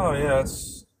 No, yeah,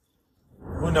 it's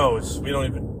who knows? We don't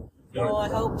even. Well, I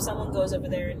hope someone goes over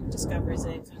there and discovers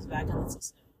it and comes back and lets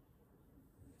us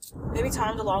know. Maybe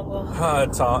Tom DeLong will.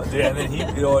 Tom, yeah, and then he,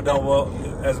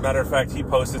 well, as a matter of fact, he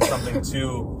posted something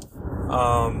too,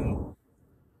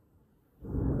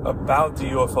 about the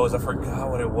UFOs. I forgot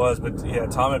what it was, but yeah,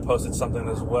 Tom had posted something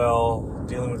as well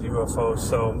dealing with UFOs.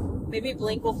 So maybe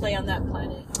Blink will play on that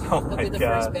planet. Oh They'll my be the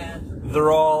God. first band.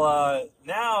 They're all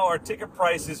now. Our ticket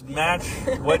prices match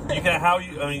what you can.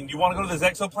 I mean, you want to go to this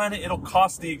exoplanet? It'll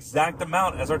cost the exact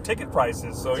amount as our ticket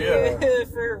prices. So yeah, dude,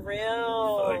 for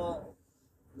real.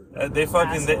 They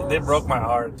fucking they broke my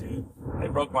heart, dude. They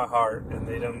broke my heart, and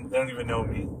they don't even know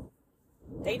me.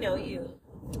 They know you.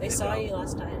 They saw you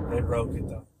last time. They broke it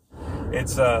though.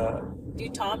 It's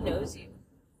dude, Tom knows you.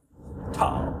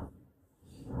 Tom.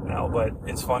 No, but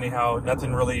it's funny how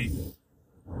nothing really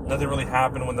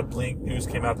happened when the Blink news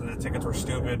came out that the tickets were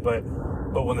stupid, but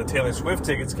when the Taylor Swift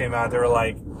tickets came out, they were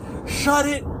like, shut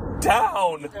it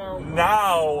down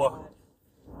now.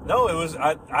 No, it was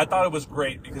I thought it was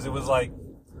great because it was like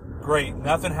great.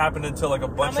 Nothing happened until like a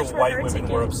bunch of white women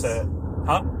were upset.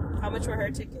 Huh? How much were her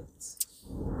tickets?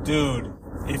 Dude,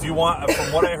 if you want,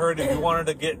 from what I heard, if you wanted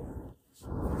to get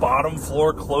bottom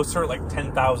floor closer, like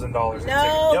 $10,000.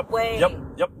 No way.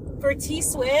 Yep. For T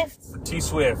Swift? For T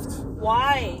Swift.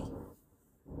 Why?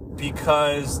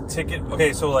 Because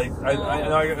okay, so like I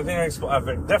think I've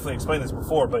definitely explained this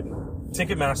before, but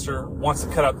Ticketmaster wants to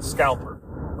cut out the scalper,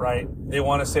 right? They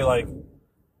want to say like,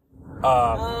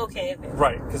 okay.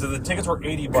 Right, because if the tickets were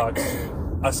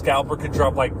 $80, a scalper could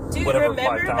drop like dude, whatever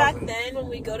remember 5,000. back then when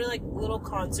we go to like little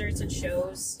concerts and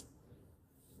shows?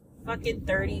 Fucking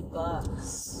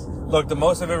 $30. Look, the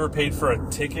most I've ever paid for a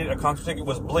concert ticket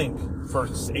was Blink for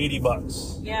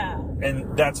 $80. Yeah.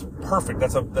 And that's perfect.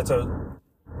 That's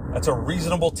a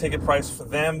reasonable ticket price for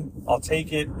them. I'll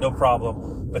take it, no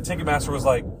problem. But Ticketmaster was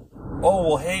like, oh,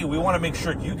 well, hey, we want to make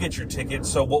sure you get your ticket.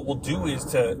 So what we'll do is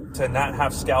to not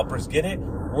have scalpers get it,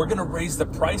 we're going to raise the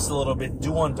price a little bit,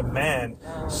 do on demand.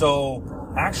 So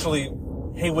actually,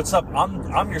 hey, what's up?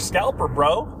 I'm your scalper,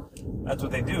 bro. That's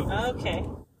what they do. Okay.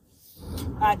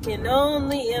 I can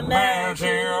only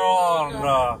imagine.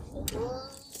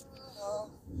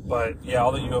 But yeah,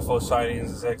 all the UFO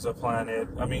sightings, this exoplanet.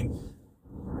 I mean,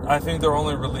 I think they're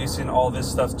only releasing all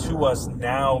this stuff to us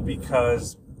now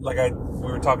because, like we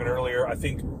were talking earlier, I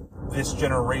think this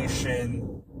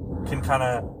generation can kind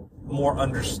of more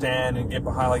understand and get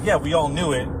behind. Like, yeah, we all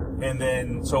knew it, and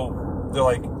then so they're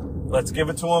like, let's give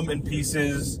it to them in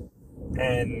pieces,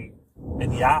 and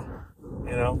yeah.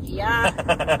 You know? Yeah,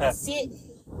 that's it.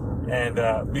 And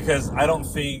because I don't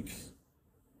think,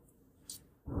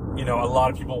 a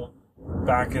lot of people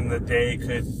back in the day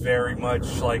could very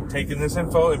much like take in this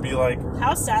info and be like,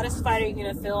 how satisfied are you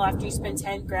gonna feel after you spend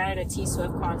 $10,000 at a T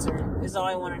Swift concert? Is all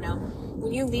I want to know.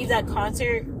 When you leave that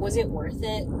concert, was it worth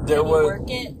it? Did you work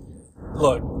it?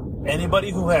 Look,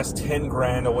 anybody who has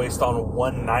 $10,000 to waste on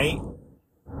one night,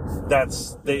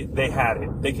 that's they had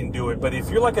it. They can do it. But if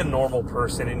you're like a normal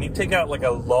person and you take out like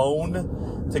a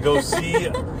loan to go see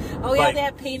oh yeah, they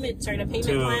have payment plan.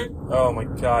 Oh my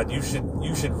God, you should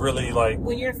really like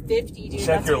when you're 50, dude.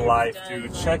 Check your life,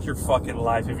 dude. Like, check your fucking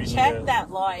life if you check that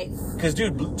life. Because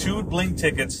dude, 2 Blink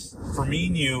tickets for me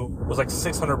and you was like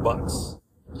 $600.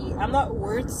 Yeah, I'm not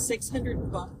worth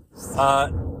 $600.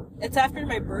 It's after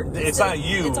my birthday. It's not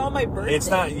you. It's on my birthday. It's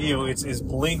not you. It's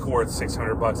Blink worth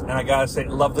 $600. And I gotta say,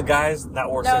 love the guys,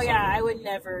 not worth $600. No, yeah, I would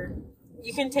never.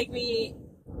 You can take me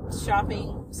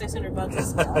shopping, $600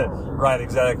 is Right,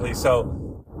 exactly. So,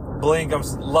 Blink,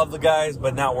 love the guys,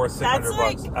 but not worth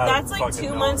 $600. That's like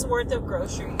 2 months worth of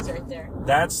groceries right there.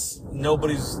 That's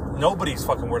nobody's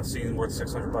fucking worth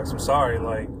 $600. I'm sorry,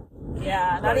 like.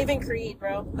 Yeah, not even Creed,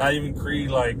 bro. Not even Creed,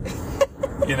 like,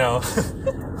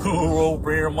 who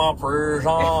opened my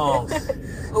prison?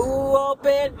 Who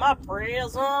opened my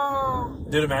prison?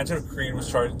 Dude, imagine if Creed was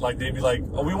charged, like, they'd be like,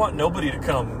 oh, we want nobody to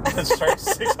come. Let's charge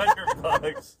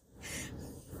 $600.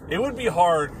 It would be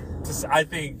hard I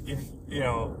think,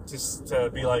 just to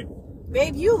be like,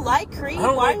 babe, you like Creed?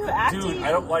 Why are you acting? Dude,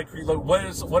 I don't like Creed. Like,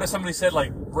 what if somebody said,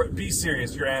 like, be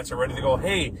serious, your answer, ready to go,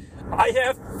 hey, I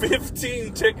have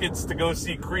 15 tickets to go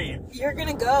see Creed. You're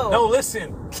gonna go. No,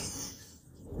 listen.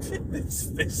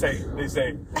 They say,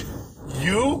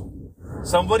 you,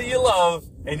 somebody you love,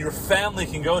 and your family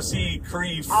can go see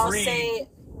Creed free. I'll say,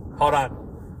 hold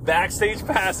on, backstage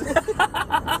pass.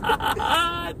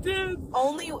 Dude.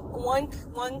 Only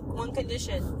one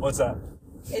condition. What's that?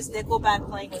 Is Nickelback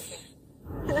playing with me?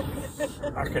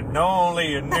 I can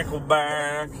only a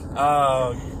Nickelback.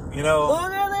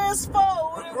 Look at this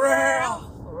photograph.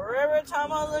 Every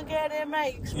time I look at it,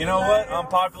 makes you know what?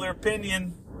 Unpopular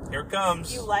opinion. Here it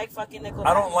comes. You like fucking Nickelback?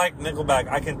 I don't like Nickelback.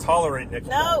 I can tolerate Nickelback.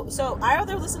 No, so I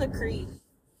rather listen to Creed.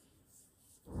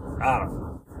 I don't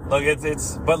know. Look,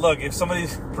 but look, if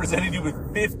somebody's presented you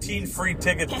with 15 free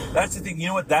tickets, that's the thing. You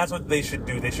know what? That's what they should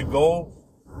do. They should go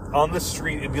on the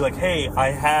street and be like, hey,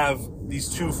 I have these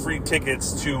 2 free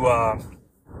tickets to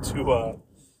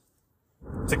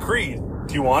Creed.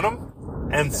 Do you want them?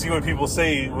 And see what people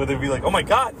say. Would they be like, oh my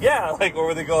God, yeah. Like, or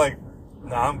would they go like,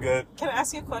 nah, I'm good. Can I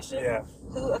ask you a question? Yeah.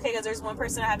 Okay, because there's one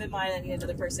person I have in mind, I need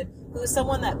another person. Who is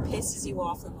someone that pisses you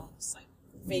off the most? Like,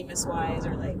 famous-wise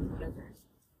or, like, whatever.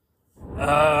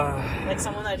 Like,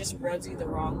 someone that just rubs you the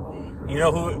wrong way. You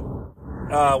know who,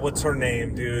 what's her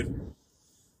name, dude?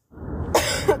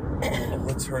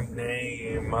 What's her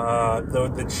name?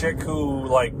 The chick who,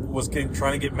 like, was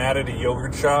trying to get mad at a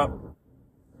yogurt shop.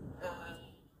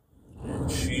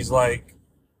 She's like,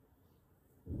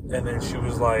 and then she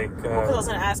was like, because I was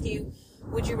going to ask you,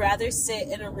 would you rather sit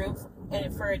in a room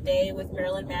for a day with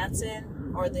Marilyn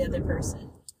Manson or the other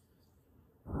person?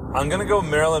 I'm going to go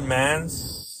Marilyn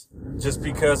Manson just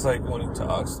because, like, when he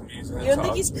talks to me, he's you don't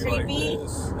think he's creepy? Like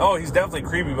oh, he's definitely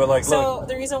creepy, but, like, so look.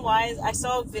 The reason why is I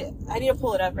saw I need to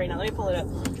pull it up right now. Let me pull it up.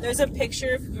 There's a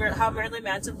picture of how Marilyn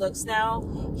Manson looks now.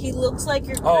 He looks like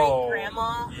your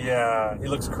great-grandma. Yeah, he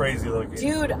looks crazy looking.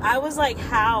 Dude, I was like,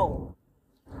 how?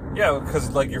 Yeah, because,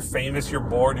 like, you're famous, you're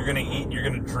bored, you're going to eat, you're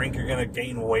going to drink, you're going to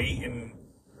gain weight, and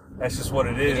that's just what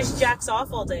it is. He just jacks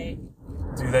off all day.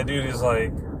 Dude, that dude is,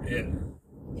 like, yeah.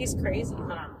 He's crazy.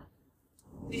 Hold on.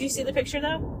 Did you see the picture,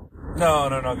 though? No.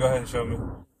 Go ahead and show me.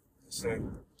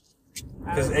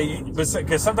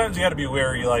 Because sometimes you got to be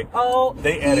wary, like,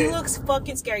 they edit. He looks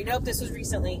fucking scary. Nope, this was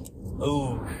recently.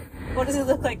 Ooh. What does he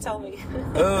look like? Tell me.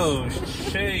 Oh,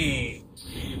 shit.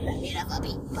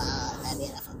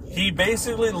 He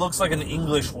basically looks like an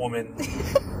English woman.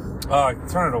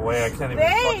 Turn it away. I can't even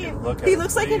fucking look at it. He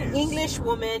looks like an English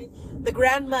woman, the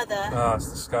grandmother. Oh, it's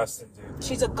disgusting, dude.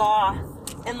 She's a goth.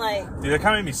 And, like... Dude, that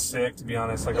kind of made me sick, to be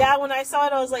honest. Like, yeah, when I saw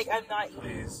it, I was like, I'm not eating.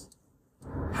 Please.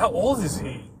 How old is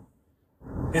he?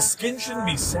 His skin shouldn't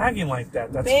be sagging like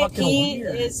that. That's fucking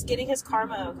weird. He is getting his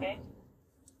karma, okay?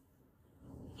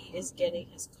 He is getting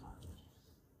his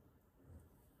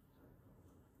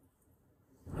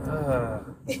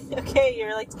karma. Okay,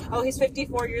 you're like... Oh, he's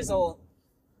 54 years old.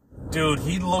 Dude,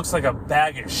 he looks like a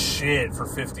bag of shit for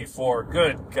 54.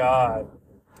 Good God.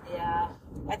 Yeah.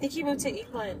 I think he moved to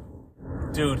England.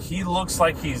 Dude, he looks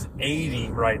like he's 80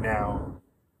 right now.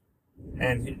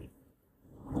 And,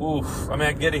 oof. I mean,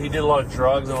 I get it. He did a lot of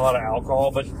drugs and a lot of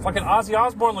alcohol, but fucking Ozzy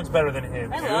Osbourne looks better than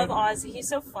him, dude. I love Ozzy. He's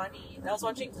so funny. I was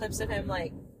watching clips of him,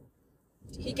 like,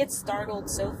 he gets startled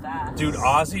so fast. Dude,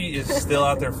 Ozzy is still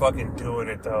out there fucking doing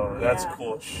it, though. That's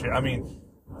cool shit. I mean,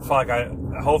 fuck,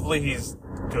 hopefully he's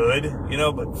good,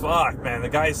 but fuck, man, the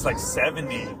guy's like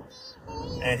 70.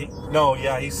 And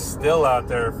he's still out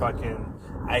there fucking...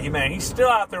 he's still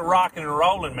out there rocking and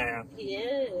rolling, man. He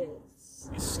is.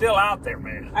 He's still out there,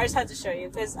 man. I just had to show you,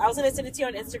 because I was going to send it to you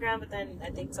on Instagram, but then I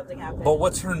think something happened. But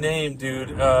what's her name,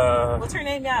 dude? What's her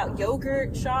name now?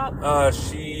 Yogurt Shop?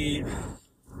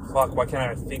 Fuck, why can't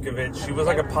I think of it? She was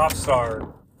like a pop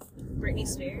star. Britney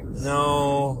Spears?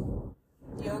 No.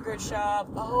 Yogurt Shop.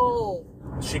 Oh.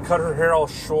 She cut her hair all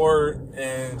short,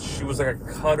 and she was like a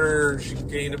cutter. She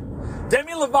gained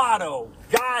Demi Lovato.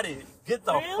 Got it. Get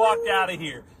the fuck out of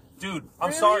here. Dude,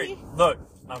 I'm sorry. Look,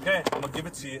 okay, I'm going to give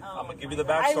it to you. I'm going to give you the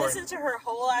backstory. I listened to her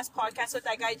whole ass podcast with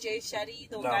that guy, Jay Shetty,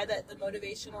 the guy the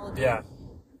motivational dude. Yeah.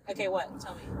 Okay, what?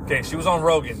 Tell me. Okay, she was on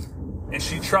Rogan, and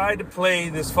she tried to play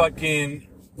this fucking,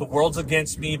 the world's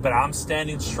against me, but I'm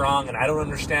standing strong, and I don't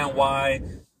understand why.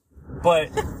 But...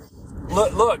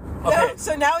 Look, okay.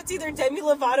 So now it's either Demi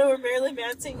Lovato or Marilyn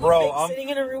Manson. Bro, I'm sitting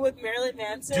in a room with Marilyn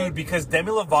Manson. Dude, because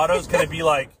Demi Lovato's gonna be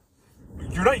like,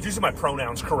 you're not using my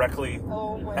pronouns correctly.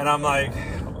 Oh my And I'm like,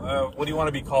 what do you want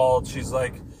to be called? She's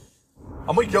like,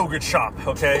 I'm a yogurt shop,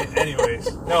 okay?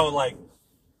 Anyways, no, like,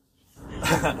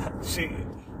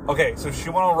 Okay, so she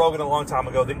went on Rogan a long time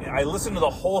ago. I listened to the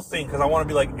whole thing because I want to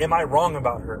be like, am I wrong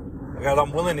about her? Because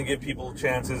I'm willing to give people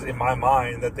chances in my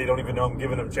mind that they don't even know I'm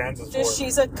giving them chances for.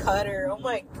 She's a cutter. Oh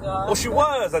my god. Well, she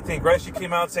was, I think, right? She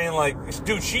came out saying like,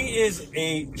 dude,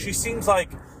 she seems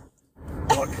like,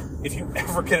 look, if you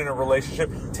ever get in a relationship,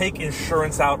 take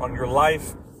insurance out on your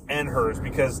life and hers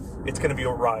because it's going to be a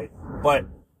ride. But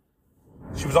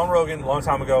she was on Rogan a long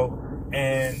time ago,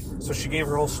 and so she gave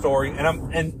her whole story,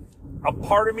 and a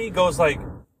part of me goes like,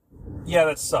 yeah,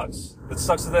 that sucks. It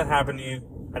sucks that happened to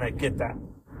you, and I get that.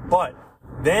 But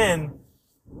then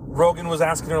Rogan was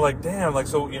asking her like, damn, like,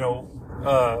 so,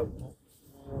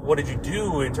 what did you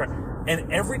do?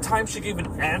 And every time she gave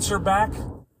an answer back,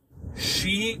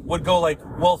 she would go like,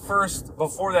 well, first,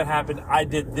 before that happened, I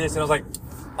did this. And I was like,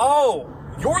 oh,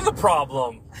 you're the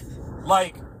problem.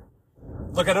 Like,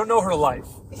 look, I don't know her life,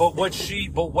 but what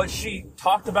she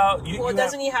talked about.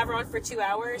 Doesn't he have her on for 2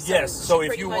 hours? Yes. So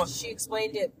if you want, she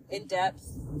explained it in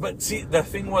depth. But see, the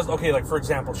thing was, okay, like, for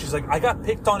example, she's like, I got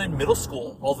picked on in middle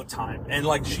school all the time. And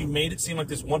like, she made it seem like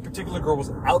this one particular girl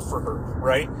was out for her,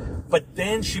 right? But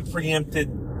then she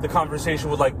preempted the conversation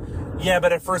with like, yeah,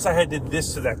 but at first I did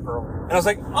this to that girl. And I was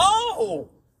like, oh,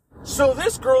 so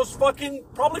this girl's fucking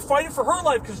probably fighting for her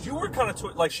life because you were kind of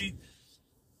like she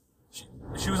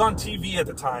was on TV at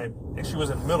the time and she was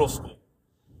in middle school.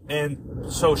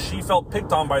 And so she felt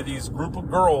picked on by these group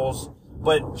of girls,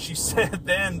 but she said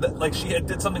then that like she had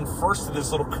did something first to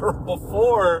this little girl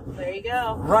before. There you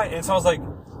go. Right. And so I was like,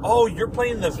 oh, you're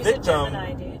playing the She's victim. a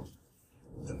Gemini,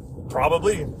 dude.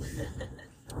 Probably.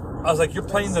 I was like, you're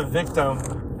playing the victim,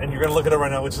 and you're going to look at it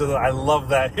right now, which is, I love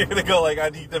that. You're going to go like, I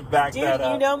need to back that up.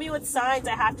 Dude, you know me with signs.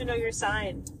 I have to know your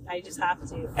sign. I just have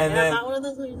to. And then, I'm not one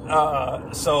of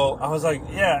those. So I was like,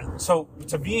 yeah. So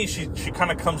to me, she kind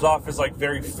of comes off as like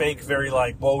very fake, very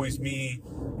like, woe is me.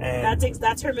 And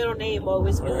that's her middle name, woe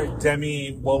is me.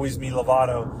 Demi, woe is me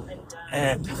Lovato.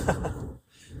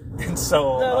 And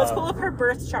so... No, let's pull up her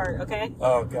birth chart, okay?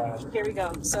 Oh, gosh. Here we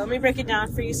go. So let me break it down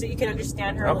for you so you can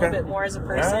understand her a little bit more as a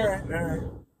person. All right.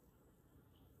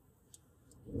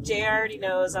 Jay already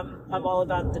knows I'm all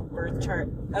about the birth chart.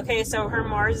 Okay, so her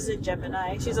Mars is in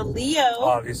Gemini. She's a Leo.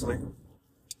 Obviously.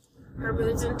 Her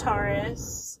moon's in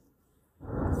Taurus.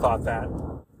 Thought that.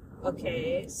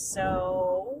 Okay,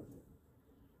 so...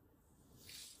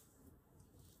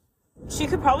 she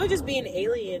could probably just be an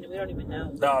alien. We don't even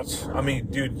know. No, I mean,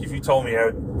 dude, if you told me,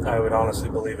 I would honestly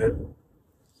believe it.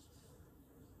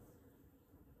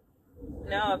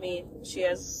 No, I mean, she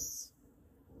has...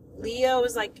 Leo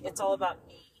is like, it's all about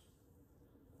me.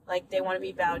 Like, they want to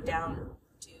be bowed down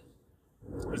to.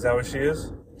 Is that what she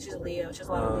is? She's a Leo. She has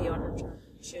a lot of Leo on her chart.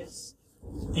 She's...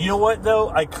 You know what, though?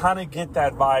 I kind of get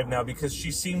that vibe now because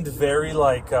she seemed very,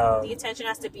 like... the attention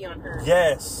has to be on her.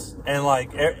 Yes. And,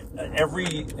 like,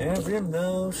 every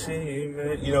emotion,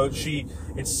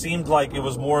 it seemed like it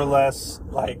was more or less,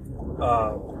 like...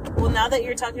 Well, now that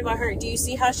you're talking about her, do you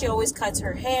see how she always cuts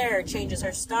her hair, changes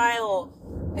her style,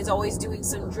 is always doing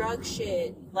some drug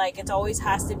shit? Like, it always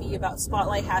has to be about...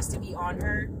 Spotlight has to be on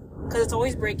her. Because it's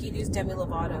always breaking news, Demi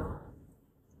Lovato.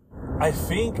 I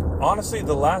think, honestly,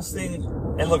 the last thing,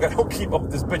 and look, I don't keep up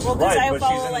with this bitch's life, but I she's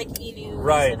follow, in, like, E-News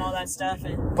right. and all that stuff.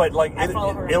 And but, like,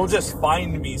 it'll just Instagram.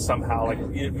 find me somehow, like,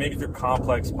 maybe through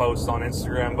complex posts on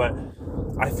Instagram, but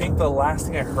I think the last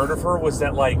thing I heard of her was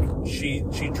that, like, she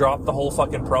dropped the whole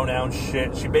fucking pronoun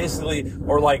shit. She basically,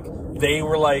 or, like, they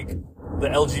were, like, the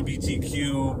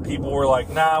LGBTQ people were like,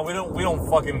 nah, we don't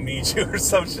fucking need you, or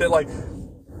some shit, like...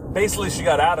 Basically, she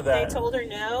got out of that. They told her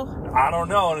no? I don't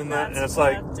know. And it's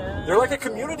like, they're like a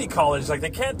community college. Like, they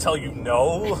can't tell you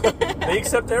no. They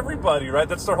accept everybody, right?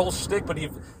 That's their whole shtick. But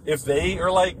if they are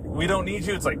like, we don't need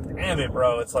you, it's like, damn it,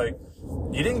 bro. It's like,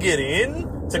 you didn't get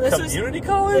in to community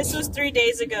college? This was 3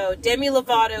 days ago. Demi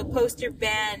Lovato poster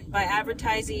banned by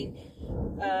advertising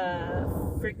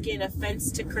freaking offense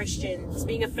to Christians.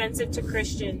 Being offensive to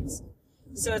Christians.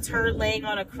 So it's her laying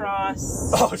on a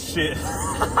cross. Oh, shit.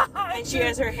 And she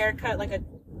has her hair cut like a...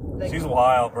 She's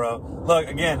wild, bro. Look,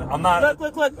 again, I'm not...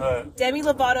 Look. Demi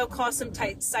Lovato caused some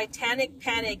satanic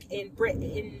panic in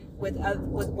Britain with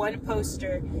one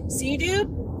poster. See,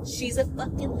 dude? She's a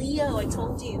fucking Leo, I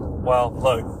told you. Well,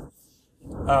 look.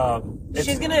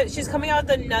 She's coming out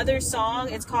with another song.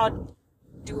 It's called...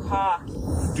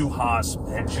 Duhas,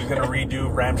 man. She's gonna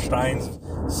redo Rammstein's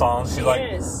song. She's like,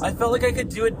 I felt like I could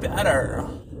do it better.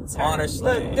 Honestly.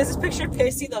 Look, does this picture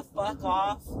piss you the fuck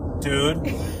off?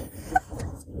 Dude.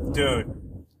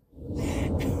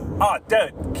 Oh,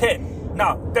 dude, kid.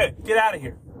 No, dude, get out of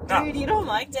here. No. Dude, you don't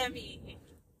like Demi.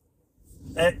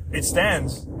 It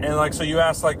stands. And like, so you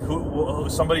ask like who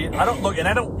somebody, I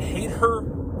don't hate her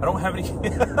I don't have any.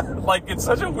 Like, it's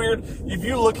such a weird. If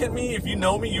you look at me, if you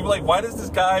know me, you're like, why does this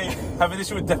guy have an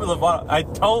issue with Demi Lovato? I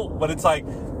don't, but it's like,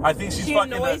 I think she's she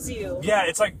fucking. Annoys you. Yeah,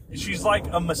 it's like she's like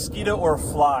a mosquito or a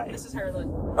fly. This is her look.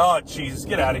 Oh Jesus,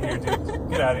 get out of here, dude.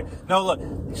 Get out of here. No, look,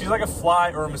 she's like a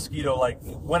fly or a mosquito. Like,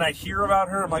 when I hear about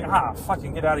her, I'm like,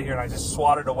 fucking get out of here, and I just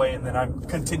swat it away, and then I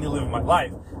continue living my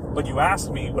life. But you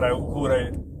asked me, who would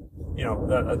I, you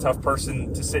know, a tough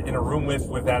person to sit in a room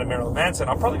with that and Marilyn Manson.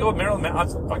 I'll probably go with Marilyn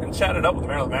Manson. I'll fucking chat it up with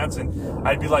Marilyn Manson.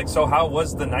 I'd be like, so how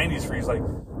was the 90s for you? He's like,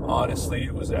 honestly,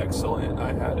 it was excellent.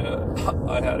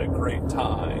 I had a great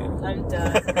time. I'm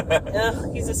done.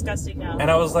 Ugh, he's disgusting now. And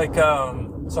I was like,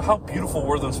 so how beautiful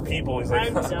were those people? He's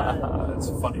like, I'm done. it's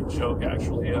a funny joke,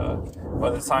 actually. By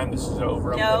the time this is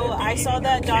over, no, I saw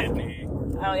that candy.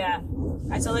 Oh yeah,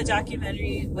 I saw the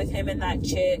documentary with him and that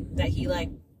chick that he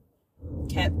like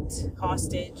kept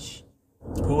hostage.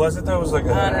 Who was it? That was like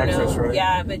an actress, right?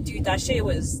 Yeah, but dude, that shit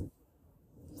was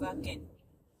fucking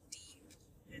deep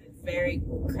and very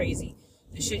crazy.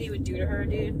 The shit he would do to her,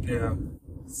 dude. Yeah.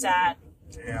 Sad.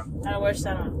 Yeah. I don't wish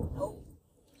that on. Oh.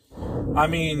 I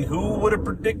mean, who would have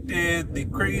predicted the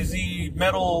crazy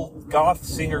metal goth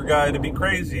singer guy to be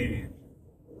crazy?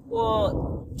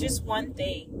 Well, just one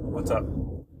thing. What's up?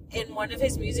 In one of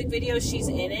his music videos, she's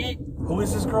in it. Who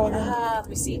is this girl again? Let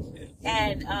me see.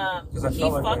 And he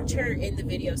fucked her in the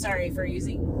video. Sorry for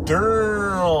using.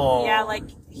 Girl. Yeah, like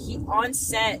he on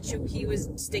set, he was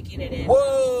sticking it in.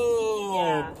 Whoa.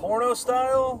 Yeah. Porno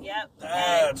style. Yep.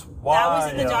 That's wild. That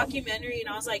was in the documentary, and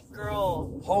I was like,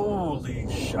 girl. Holy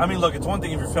shit. I mean, look, it's one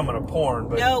thing if you're filming a porn,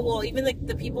 but no, well, even like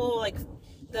the people like.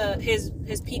 His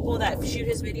people that shoot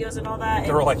his videos and all that.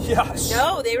 They were like, yes.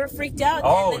 No, they were freaked out.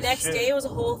 Oh, and the next shit. day it was a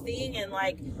whole thing, and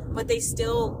like, but they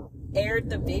still aired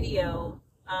the video.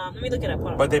 Let me look it up.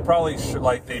 Hold on. But they probably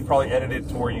edited it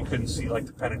to where you couldn't see like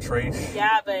the penetration.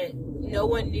 Yeah, but no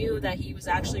one knew that he was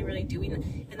actually really doing it,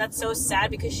 and that's so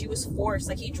sad because she was forced.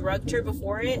 Like he drugged her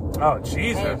before it. Oh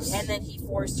Jesus! And then he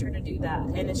forced her to do that,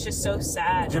 and it's just so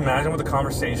sad. Could you imagine what the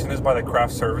conversation is by the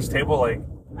craft service table? Like,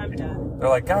 I'm done. They're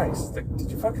like, guys, did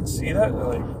you fucking see that? They're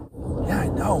like, yeah, I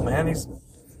know, man. He's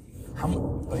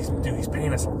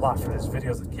paying us a lot for this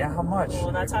video. Like, yeah, how much?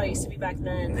 Well, that's how it used to be back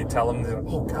then. And they tell him, they're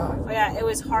like, oh god. Oh yeah, it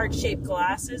was heart-shaped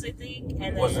glasses, I think. And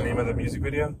then, what's the name of the music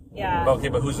video? Yeah. Okay,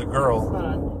 but who's the girl? Hold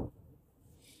on.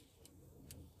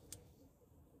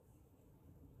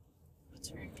 What's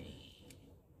her name?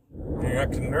 Yeah, I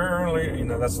can early. You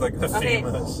know, that's like the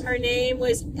famous. Her name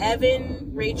was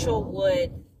Evan Rachel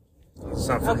Wood.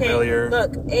 Sounds familiar.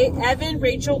 Look, Evan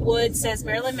Rachel Wood says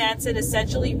Marilyn Manson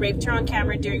essentially raped her on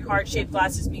camera during Heart-Shaped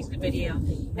Glasses music video.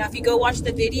 Now, if you go watch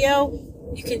the video,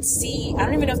 you can see, I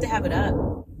don't even know if they have it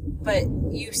up, but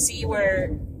you see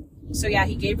where, so yeah,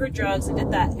 he gave her drugs and did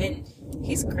that, and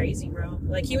he's crazy, bro.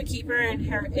 Like, he would keep her in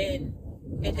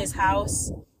his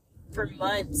house for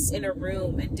months in a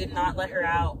room and did not let her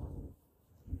out.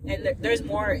 And there's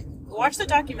more. Watch the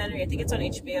documentary. I think it's on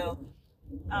HBO.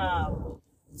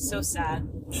 So sad.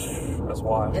 That's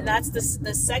wild. And that's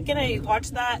the second I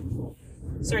watched that,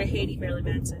 started hating Marilyn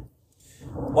Manson.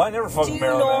 Well, I never fucked with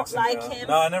Marilyn Manson. Do you not like him?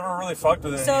 No, I never really fucked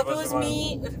with him. So if it was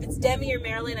me, if it's Demi or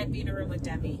Marilyn, I'd be in a room with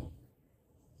Demi.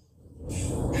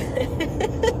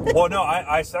 Well, no,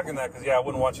 I second that because, yeah, I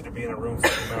wouldn't want you to be in a room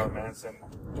with Marilyn Manson.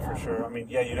 For sure. I mean,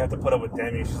 yeah, you'd have to put up with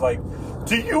Demi. She's like,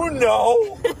 do you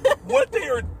know what they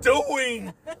are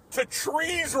doing to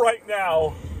trees right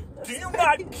now? Do you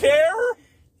not care?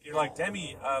 You're like,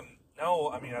 Demi, no,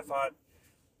 I mean, I thought,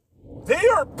 they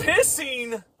are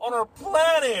pissing on our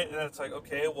planet. And it's like,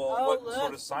 okay, well, what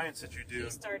sort of science did you do?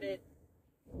 He started.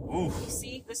 Oof. You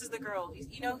see, this is the girl.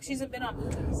 You know, she's been on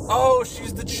movies. Oh,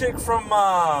 she's the chick from,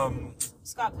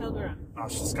 Scott Pilgrim. Oh,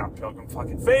 she's Scott Pilgrim.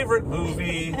 Fucking favorite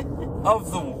movie of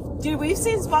the... Dude, we've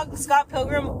seen Scott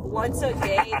Pilgrim once a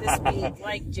day this week.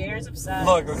 Like, Jared's obsessed.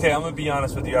 Look, okay, I'm going to be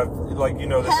honest with you. This...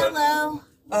 Hello.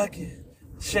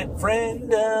 Shit, friend.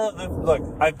 Look,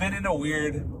 I've been in a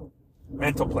weird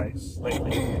mental place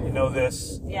lately. You know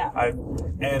this. Yeah.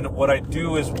 And what I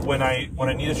do is when I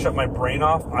need to shut my brain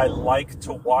off, I like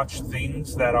to watch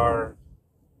things that I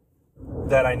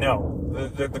know.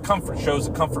 The comfort shows,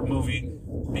 a comfort movie,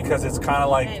 because it's kind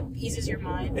of like it eases your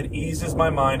mind. It eases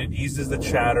my mind. It eases the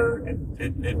chatter.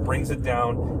 It brings it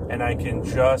down, and I can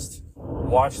just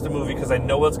watch the movie because I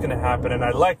know what's going to happen, and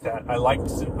I like that. I like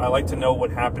to know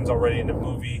what happens already in the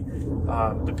movie.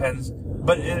 Depends,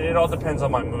 but it all depends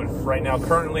on my mood. Right now,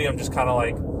 currently, I'm just kind of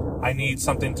like, I need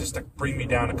something just to bring me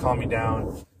down, to calm me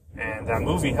down, and that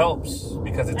movie helps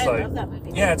because it's I love that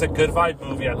movie. Yeah, it's a good vibe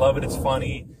movie. I love it. It's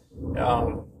funny.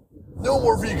 No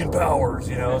more vegan powers,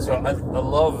 you know. So I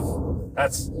love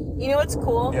That's You know what's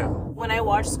cool? Yeah. When I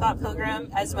watch Scott Pilgrim,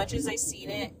 as much as I've seen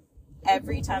it,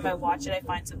 every time I watch it, I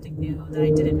find something new that I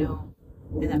didn't know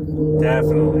in that movie.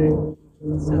 definitely.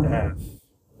 So, Yeah.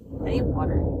 I need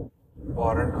water.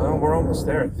 Water. Oh, we're almost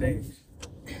there, I think.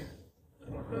 I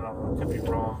don't know. I could be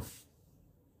wrong.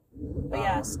 But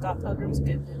yeah, Scott Pilgrim's a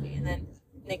good movie. And then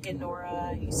Nick and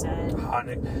Nora, you said.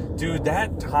 Dude,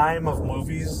 that time of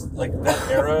movies, like that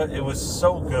era, it was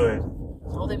so good.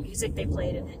 All the music they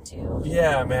played in it too.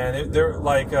 Yeah, man. They're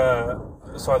like,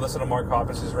 so I listen to Mark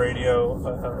Hoppus's radio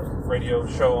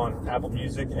show on Apple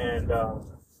Music, and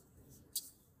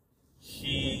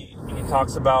he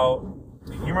talks about,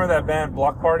 you remember that band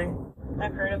Block Party?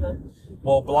 I've heard of it.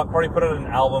 Well, Block Party put out an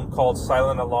album called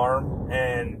Silent Alarm,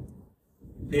 and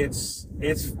it's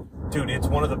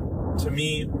one of the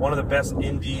best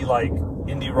indie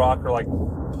rock or like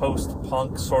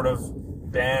post-punk sort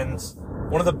of bands.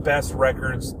 One of the best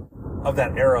records of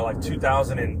that era, like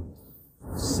 2007,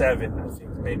 I think,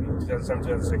 maybe 2007,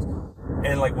 2006.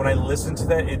 And like when I listen to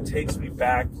that, it takes me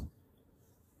back,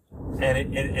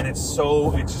 and it's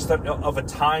just of a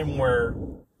time where,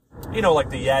 you know, like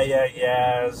the Yeah Yeah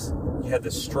Yeahs, you had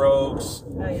the Strokes,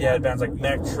 you had bands like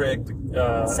Metric,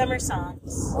 Summer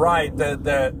songs. right?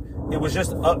 That it was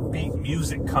just upbeat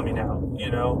music coming out, you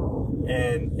know.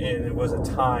 And it was a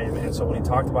time, and so when he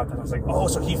talked about that, I was like, oh,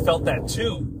 so he felt that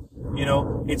too, you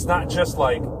know. It's not just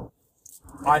like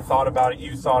I thought about it,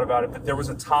 you thought about it, but there was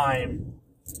a time,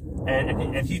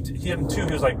 and he too. He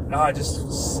was like,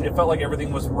 it felt like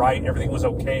everything was right, everything was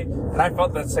okay, and I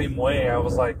felt that same way. I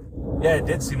was like, yeah, it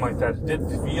did seem like that, it did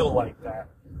feel like that,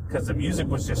 because the music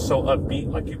was just so upbeat,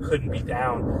 like you couldn't be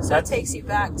down. So that takes you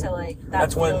back to like that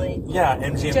that's feeling. When, yeah,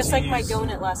 MGMT. Just like my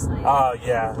donut last night.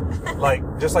 Yeah.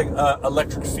 Just like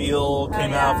Electric Feel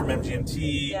came out from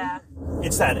MGMT. Yeah.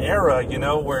 It's that era, you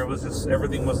know, where it was just,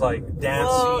 everything was like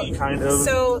dancey, kind of.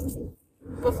 So,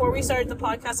 before we started the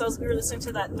podcast, we were listening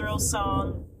to that Thrill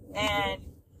song, and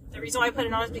the reason why I put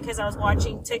it on is because I was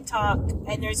watching TikTok,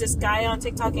 and there's this guy on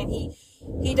TikTok, and he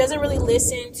doesn't really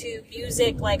listen to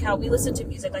music like how we listen to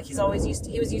music. Like he was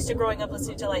used to growing up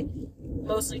listening to like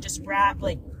mostly just rap,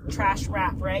 like trash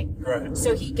rap, right? Right.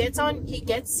 So he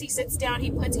sits down,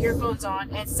 he puts earphones on,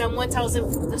 and someone tells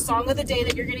him the song of the day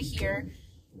that you're gonna hear.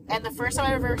 And the first time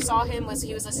I ever saw him was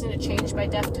he was listening to Change by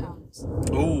Deftones.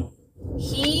 Ooh.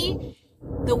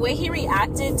 The way he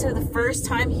reacted to the first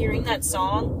time hearing that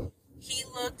song, he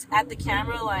looked at the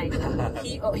camera like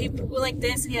he went like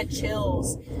this. He had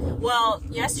chills. Well,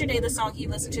 yesterday the song he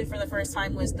listened to for the first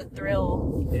time was The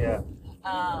Thrill. Yeah.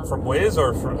 From Wiz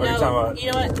or from? Are you talking about?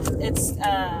 You know what? It's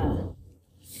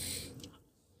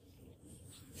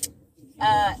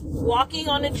Walking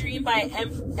on a Dream by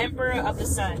Emperor of the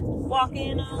Sun.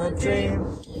 Walking on a Dream.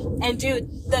 And dude,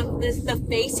 the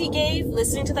face he gave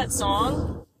listening to that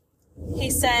song, he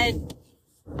said,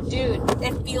 dude,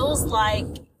 it feels like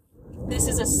this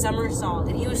is a summer song.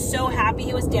 And he was so happy.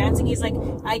 He was dancing. He's like,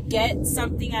 I get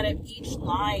something out of each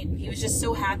line. He was just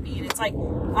so happy. And it's like,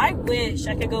 I wish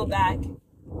I could go back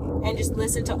and just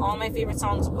listen to all my favorite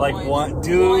songs like one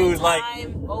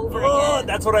time over again.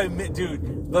 That's what I meant,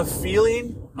 dude. The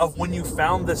feeling of when you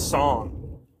found this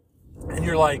song and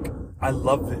you're like, I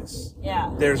love this.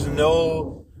 Yeah.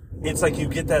 It's like you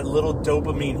get that little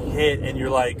dopamine hit and you're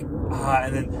like,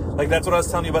 and then, like, that's what I was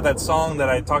telling you about that song that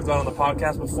I talked about on the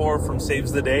podcast before from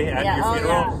Saves the Day at your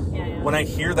funeral. Yeah. When I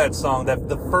hear that song,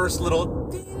 the first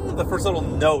little ding, the first little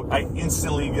note, I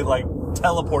instantly get like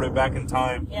teleported back in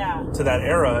time to that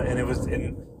era. And it was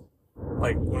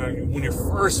like when you're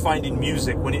first finding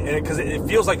music, because it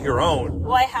feels like your own.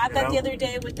 Well, I had that the other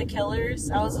day with the Killers.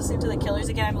 I was listening to the Killers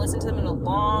again. I haven't listened to them in a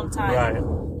long time. Right.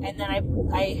 And then I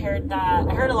heard that.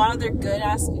 I heard a lot of their good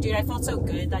ass. Dude, I felt so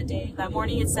good that day. That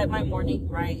morning, it set my morning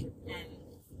right.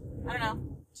 And I don't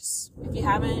know. Just if you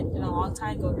haven't in a long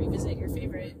time, go revisit your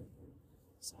favorite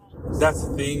songs. That's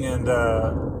the thing, and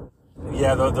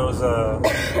those.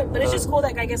 But it's just cool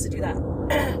that guy gets to do that.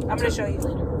 I'm gonna show you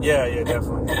later. Yeah,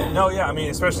 definitely. No, yeah, I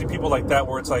mean, especially people like that,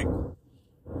 where it's like,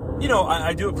 you know,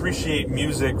 I do appreciate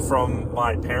music from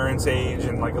my parents' age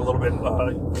and like a little bit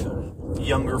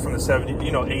younger from the 70s,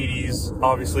 you know, 80s,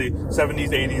 obviously 70s,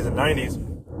 80s, and 90s.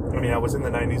 I mean, I was in the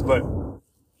 90s, but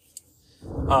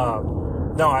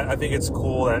no, I think it's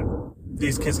cool that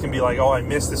these kids can be like, oh, I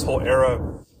missed this whole era.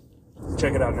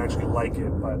 Check it out and actually like it.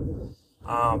 But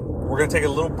we're gonna take a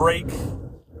little break,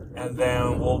 and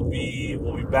then we'll be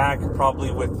back probably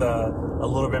with a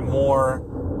little bit more,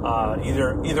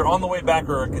 either on the way back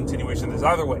or a continuation of this.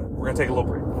 Either way, we're gonna take a little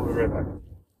break. We'll be right back.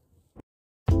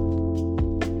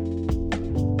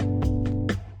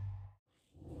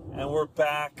 we're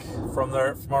back from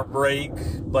our break,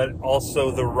 but also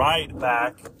the ride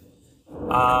back.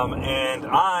 And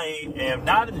I am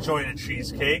not enjoying a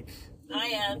cheesecake. I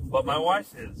am. But my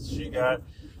wife is. We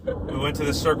went to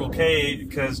the Circle K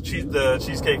because the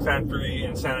Cheesecake Factory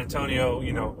in San Antonio,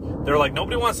 you know, they're like,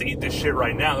 nobody wants to eat this shit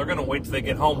right now. They're going to wait till they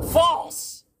get home.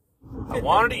 False! I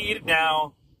wanted to eat it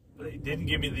now, but they didn't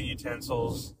give me the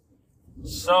utensils.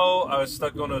 So I was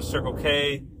stuck going to a Circle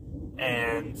K,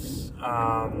 and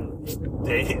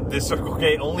this Circle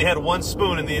K only had one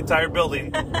spoon in the entire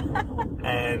building.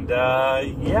 And,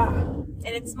 yeah.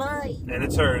 And it's mine. And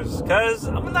it's hers. Because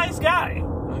I'm a nice guy,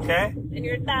 okay? And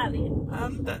you're Italian.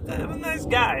 I'm a nice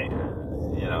guy.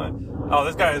 You know. Oh,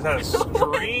 this guy has had a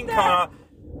string come out.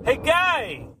 Hey,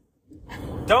 guy!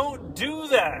 Don't do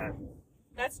that.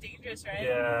 That's dangerous, right?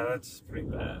 Yeah, that's pretty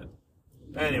bad.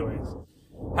 Anyways,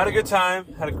 had a good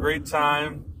time. Had a great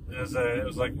time. It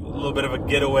was like a little bit of a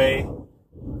getaway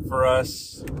for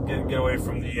us. Get away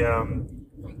from the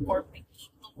From corporate.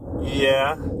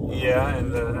 Yeah,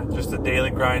 and just the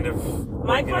daily grind of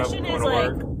My waking up, question going is, to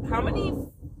like, work. how many,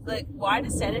 like, why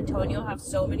does San Antonio have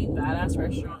so many badass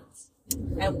restaurants?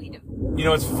 And we don't. You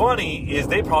know, what's funny is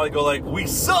they probably go like, we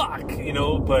suck, you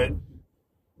know, but...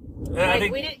 I Like,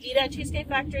 think, we didn't eat at Cheesecake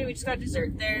Factory, we just got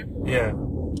dessert there. yeah.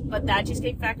 But that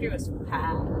Cheesecake Factory was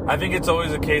packed. I think it's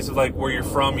always a case of, like, where you're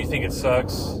from, you think it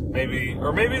sucks. Maybe,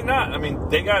 or maybe not. I mean,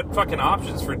 they got fucking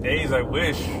options for days, I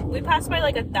wish. We passed by,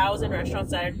 like, 1,000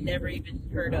 restaurants that I've never even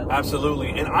heard of. Absolutely.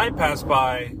 And I passed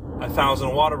by 1,000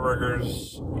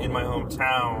 Whataburgers in my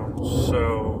hometown,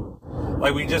 so...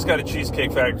 Like, we just got a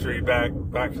Cheesecake Factory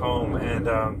back home,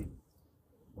 and,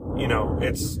 you know,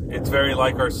 it's very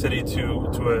like our city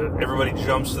everybody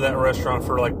jumps to that restaurant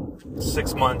for, like,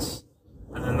 6 months,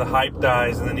 and then the hype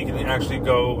dies, and then you can actually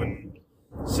go and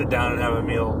sit down and have a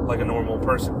meal like a normal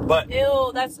person. But...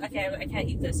 Ew, that's... Okay, I can't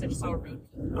eat this. I just saw rude.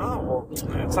 Oh, well,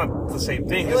 it's not the same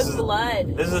thing. It was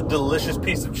blood. This is a delicious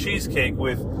piece of cheesecake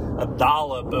with a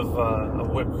dollop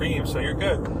of whipped cream, so you're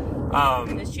good.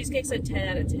 This cheesecake's a 10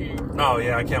 out of 10. Oh,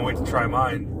 yeah, I can't wait to try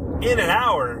mine. In an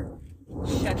hour.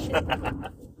 Shush it.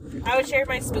 I would share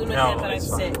my spoon with him, but I'm it's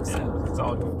fine. sick, so... Yeah, it's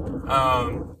all good.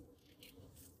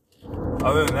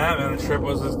 Other than that, man, the trip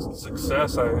was a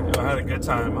success. I had a good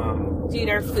time. Dude,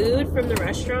 our food from the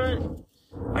restaurant...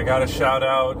 I got to shout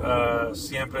out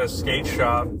Siempre Skate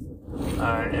Shop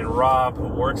and Rob, who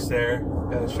works there.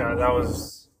 Got a shout. That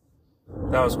was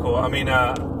cool. I mean,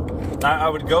 I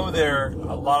would go there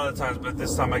a lot of the times, but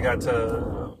this time I got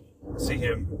to see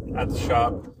him at the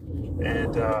shop,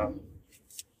 and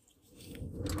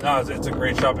it's a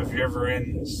great shop. If you're ever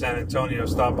in San Antonio,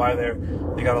 stop by there.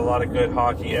 They got a lot of good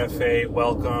hockey, FA,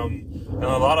 welcome, and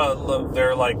a lot of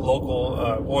their like local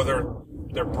or their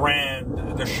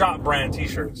shop brand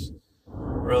T-shirts.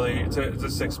 Really, it's a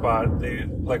sick spot. They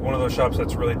like one of those shops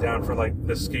that's really down for like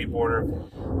the skateboarder.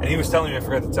 And he was telling me, I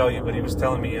forgot to tell you, but he was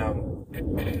telling me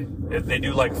if they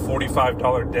do like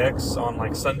 $45 decks on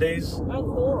like Sundays.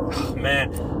 Oh, cool.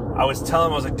 Man, I was telling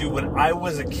him, I was like, dude, when I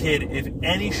was a kid, if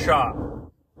any shop,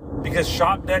 because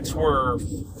shop decks were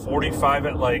 45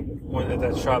 at like at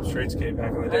that shop Streetscape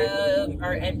back in the day.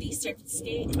 Our MD Surface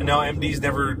Skate. No, MDs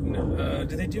never.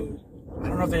 Did they do? I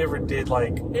don't know if they ever did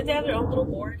like. Did they have their own little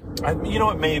board? You know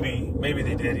what? Maybe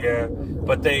they did. Yeah,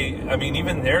 but I mean,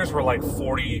 even theirs were like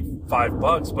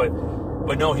 $45.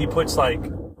 But no, he puts like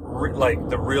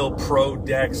the real pro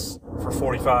decks for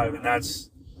 45, and that's.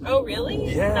 Oh,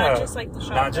 really? Yeah. Not just like the shop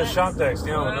decks? Not just shop decks.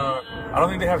 No. I don't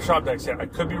think they have shop decks yet. I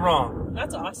could be wrong.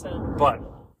 That's awesome. But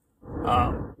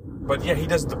yeah, he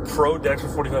does the pro decks for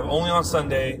 45 only on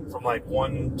Sunday from like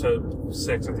 1 to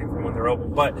 6, I think, from when they're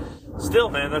open. But still,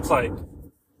 man, that's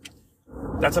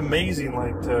amazing.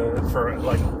 Like for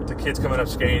like the kids coming up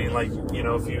skating, like, you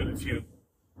know, if you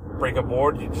break a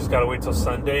board, you just gotta wait till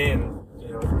Sunday and,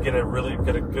 you know, get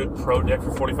a good pro deck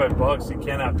for $45. You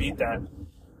cannot beat that,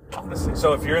 honestly.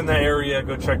 So if you're in that area,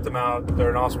 go check them out.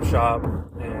 They're an awesome shop,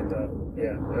 and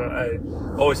yeah, I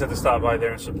always have to stop by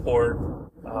there and support.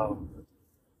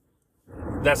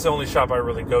 That's the only shop I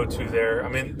really go to there. I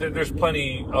mean, there's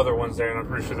plenty other ones there, and I'm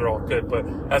pretty sure they're all good, but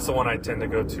that's the one I tend to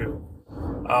go to.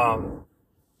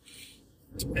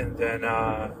 And then,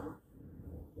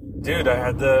 dude, I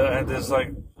had this,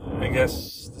 like, I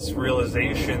guess, this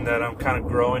realization that I'm kind of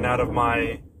growing out of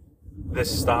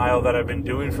this style that I've been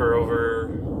doing for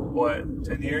over, what,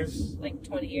 10 years? Like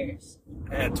 20 years.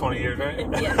 And 20 years, right?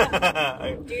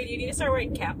 Yeah. Dude, you need to start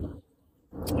wearing Kappa.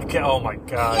 Oh my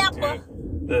god, Kappa.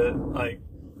 Dude.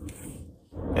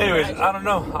 Anyways, I don't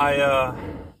know. I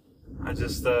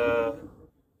just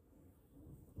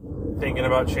thinking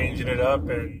about changing it up,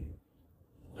 and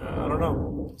I don't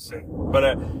know. But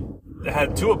I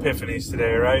had two epiphanies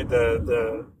today, right?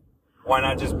 The why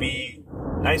not just be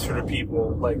nicer to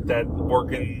people like that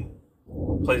work in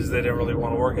places they didn't really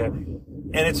want to work at.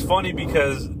 And it's funny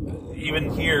because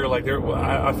even here, like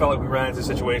I felt like we ran into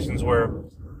situations where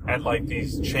at like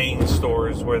these chain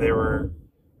stores where they were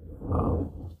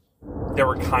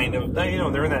kind of, you know,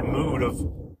 they're in that mood of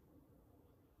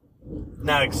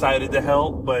not excited to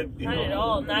help, but not at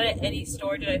all. Not at any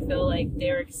store did I feel like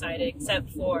they were excited,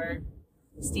 except for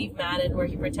Steve Madden, where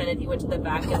he pretended he went to the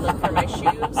back and looked for my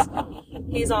shoes.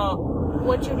 He's all,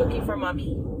 "What you looking for,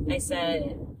 mommy?" I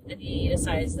said, "I need a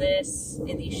size this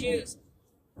in these shoes."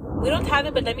 "We don't have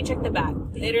it, but let me check the back."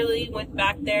 Literally went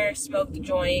back there, smoked a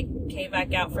joint, came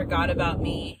back out, forgot about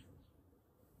me.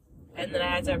 And then I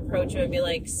had to approach him and be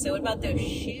like, "So what about those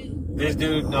shoes?" This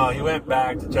dude, no, he went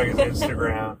back to check his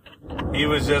Instagram. He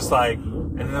was just like,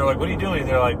 and then they're like, "What are you doing?"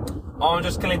 They're like, "Oh, I'm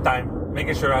just killing time,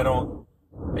 making sure I don't,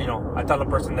 you know, I tell the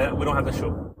person that we don't have the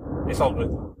shoe. It's all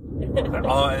good." And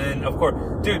then, of course,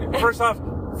 dude, first off,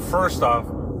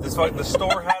 the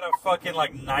store had a fucking,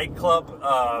 like,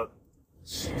 nightclub,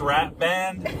 strap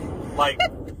band. Like,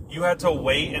 you had to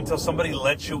wait until somebody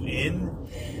let you in.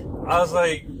 I was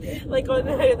like on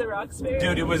the Night of the Roxbury.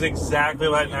 Dude, it was exactly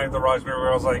like Night of the Roxbury where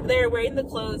I was like, they were wearing the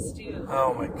clothes too.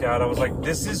 Oh my god, I was like,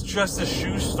 this is just a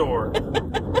shoe store.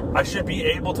 I should be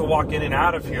able to walk in and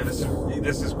out of here. This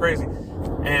is crazy.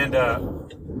 And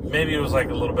maybe it was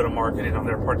like a little bit of marketing on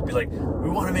their part to be like,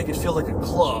 we want to make it feel like a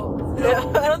club. You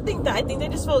know? No, I don't think that. I think they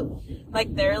just felt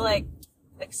like they're like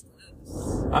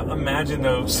exclusive. Imagine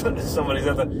though, somebody's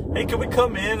at the, "Hey, can we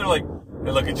come in?" They're like,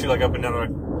 they look at you like up and down. They're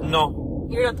like, "No.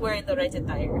 You're not wearing the right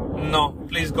attire." No,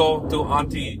 please go to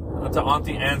Auntie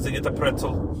Anne's and get a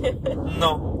pretzel."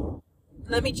 No.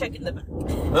 "Let me check in the back."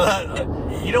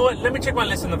 You know what? Let me check my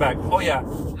list in the back. Oh yeah.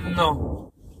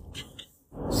 No.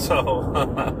 So.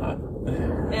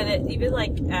 And even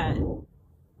like at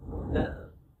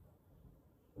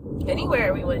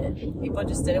anywhere we went, people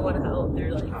just didn't want to help.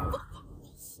 They're like,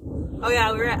 "Oh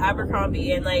yeah, we were at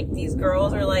Abercrombie and like these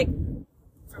girls are like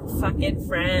from fucking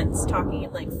France talking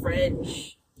in like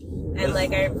French." And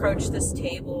like I approached this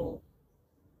table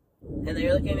and they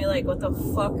were looking at me like, "What the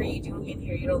fuck are you doing in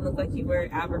here? You don't look like you wear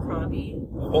Abercrombie."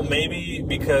 Well, maybe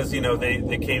because, you know, they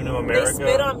came to America. They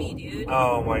spit on me, dude.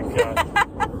 Oh my god.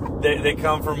 They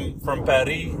come from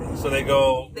Paris, so they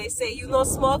go. They say, "You no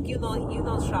smoke, you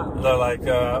no shop." They're like,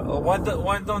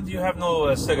 why don't you have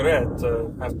no cigarette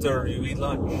after you eat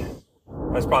lunch?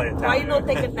 That's probably Italian. Why you don't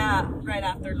take a nap right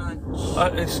after lunch?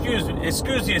 Excuse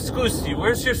me.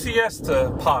 Where's your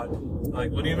siesta pod?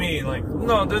 Like, what do you mean? Like,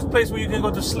 no, there's a place where you can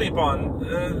go to sleep on.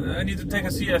 I need to take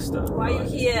a siesta. Why are you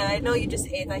here? I know you just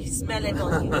ate. I smell it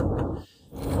on you.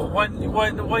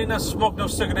 Why not smoke no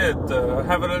cigarette?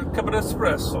 Have a cup of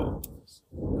espresso.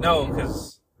 No,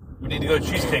 because we need to go to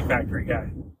Cheesecake Factory,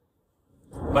 guy.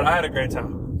 But I had a great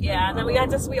time. Yeah, and then we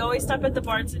always stop at the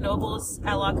Barnes and Nobles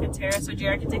at La Cantera so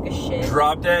Jared can take a shit.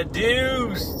 Drop that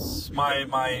deuce. My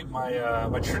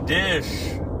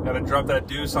tradish. Gotta drop that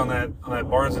deuce on that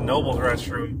Barnes and Nobles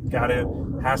restroom.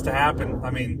 Has to happen. I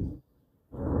mean,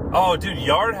 oh dude,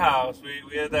 Yard House.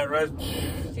 We had that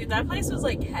Dude, that place was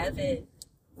like heaven.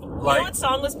 Like, you know what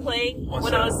song was playing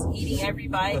when I was eating every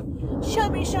bite? Show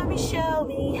me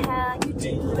how you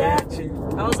do that.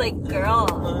 I was like, girl,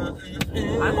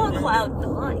 I'm on cloud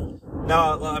 9.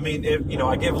 No, I mean,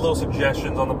 I give little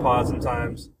suggestions on the pod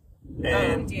sometimes.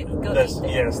 And the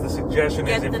suggestion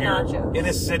is if you're nachos in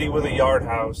a city with a Yard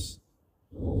House,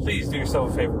 please do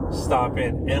yourself a favor, stop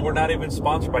in. And we're not even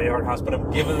sponsored by Yard House, but I'm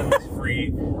giving them this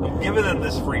free. I'm giving them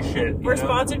this free shit. We're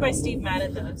sponsored by Steve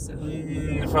Madden though. So.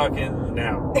 Fucking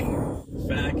now.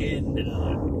 Fucking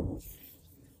no.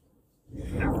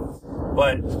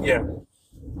 But yeah,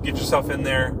 get yourself in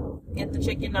there. Get the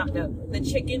chicken nachos. The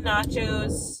chicken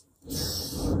nachos.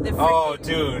 Oh,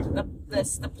 dude.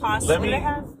 The pasta. What did I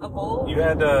have? A bowl. You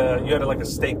had like a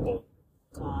steak bowl.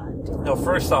 God. No,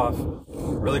 first off,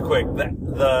 really quick,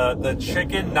 the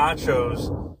chicken nachos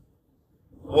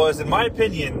was, in my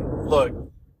opinion, look,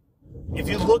 if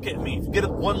you look at me, if you get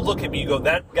one look at me, you go,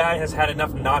 that guy has had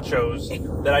enough nachos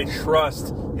that I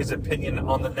trust his opinion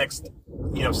on the next,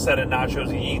 set of nachos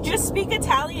he eats. Just speak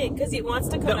Italian, because he wants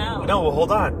to come out. No, well,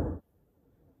 hold on.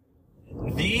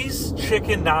 These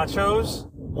chicken nachos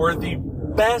were the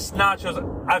best nachos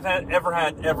I've ever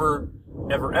had,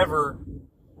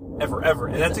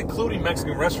 and that's including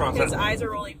Mexican restaurants. His eyes are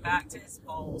rolling back to his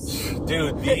balls.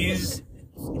 Dude, these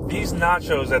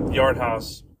nachos at the Yard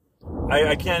House,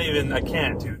 I can't, dude.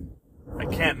 I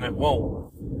can't and I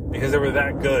won't, because they were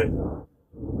that good.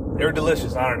 They're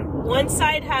delicious. I don't know. One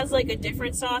side has like a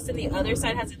different sauce, and the other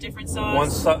side has a different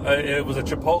sauce. It was a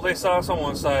chipotle sauce on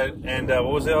one side, and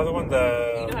what was the other one? You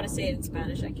know how to say it in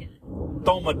Spanish? I can't.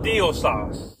 Tomatillo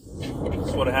sauce.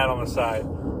 That's what it had on the side,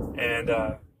 and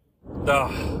I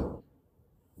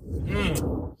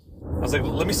was like,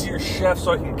 let me see your chef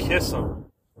so I can kiss them.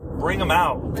 Bring them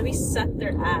out. Let me suck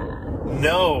their ass.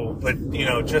 No, but,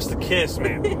 just a kiss,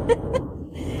 man.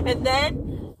 And then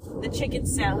the chicken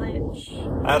sandwich.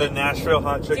 Out of Nashville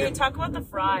hot chicken. Dude, talk about the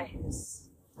fries.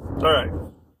 All right.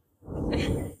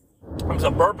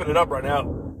 I'm burping it up right now.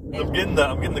 I'm getting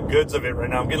the goods of it right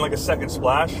now. I'm getting like a second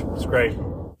splash. It's great.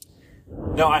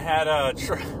 No, I had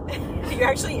You're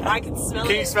actually, I can smell it.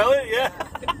 Can you smell it? Yeah.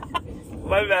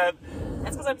 My bad.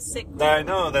 That's because I'm sick. I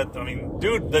know that. I mean,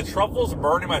 dude, the truffle's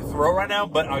burning my throat right now,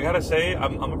 but I gotta say,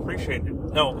 I'm appreciating it.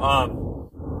 No,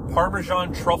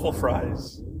 Parmesan truffle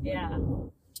fries. Yeah.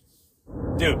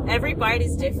 Dude. Every bite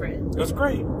is different. It was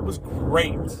great. It was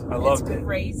great. I loved it. It's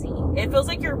crazy. It feels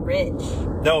like you're rich.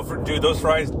 No, dude, those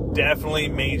fries definitely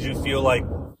made you feel like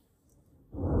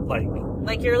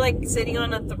you're like sitting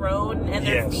on a throne and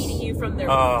they're feeding you from their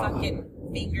fucking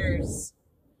fingers.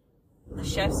 The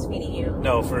chef's feeding you.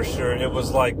 No, for sure. It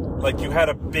was like you had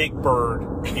a big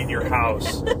bird in your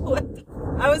house.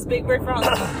 I was Big Bird for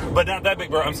Halloween. But not that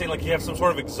big bird. I'm saying like you have some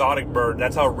sort of exotic bird.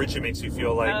 That's how rich it makes you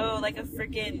feel. Like, oh, like a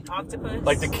freaking octopus?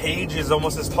 Like the cage is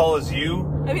almost as tall as you.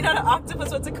 I mean, not an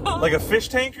octopus. What's it called? Like a fish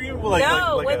tank? Or you? No, what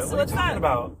what's are you talking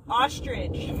about?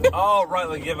 Ostrich. Oh, right.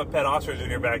 Like you have a pet ostrich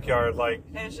in your backyard. Like,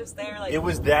 and it's just there. Like, it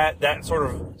was that sort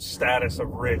of status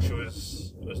of rich. It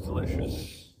was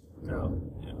delicious. No,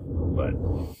 yeah. But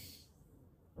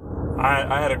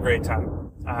I had a great time.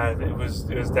 It was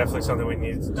definitely something we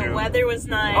needed to do. The weather was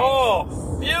nice.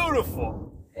 Oh,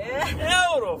 beautiful.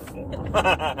 Beautiful.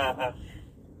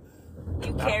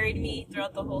 You carried me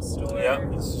throughout the whole store.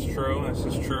 Yep, this is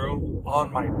true.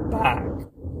 On my back.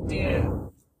 Dude. Yeah.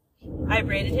 I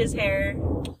braided his hair.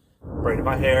 Braided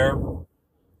my hair.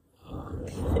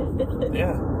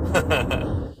 Yeah.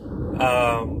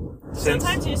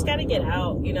 Sometimes you just gotta get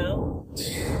out,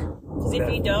 Because if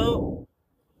you don't,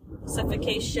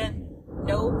 suffocation.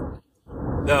 Nope.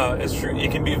 No, it's true.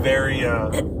 It can be very,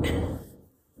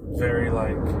 very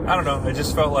I don't know. I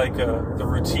just felt like the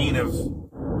routine of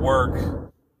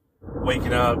work,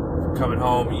 waking up, coming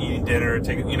home, eating dinner,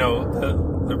 taking,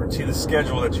 the routine, the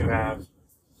schedule that you have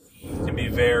can be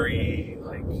very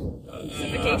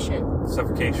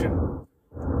suffocation.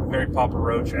 Very Papa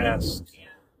Roach-esque. Yeah.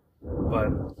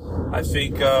 But I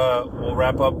think we'll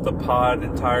wrap up the pod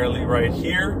entirely right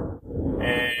here.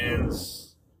 And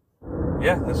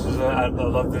yeah, I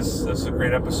love this. This is a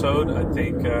great episode. I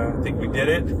think we did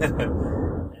it.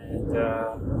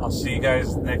 And I'll see you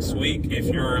guys next week. If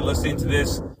you're listening to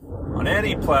this on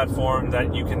any platform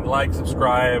that you can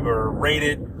subscribe, or rate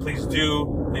it, please do.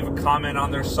 Leave a comment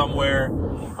on there somewhere.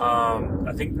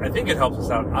 I think it helps us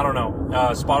out. I don't know.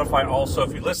 Spotify also,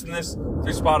 if you listen to this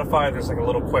through Spotify, there's like a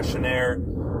little questionnaire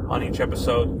on each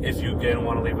episode. If you again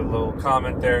want to leave a little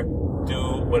comment there,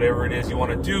 do whatever it is you want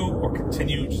to do, or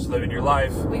continue just living your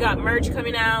life. We got merch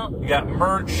coming out. We got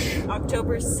merch.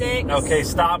 October 6th. Okay,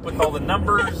 stop with all the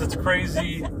numbers. It's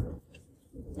crazy.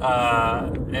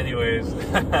 Anyways.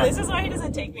 This is why he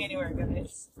doesn't take me anywhere,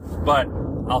 guys. But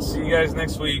I'll see you guys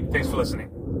next week. Thanks for listening.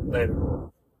 Later.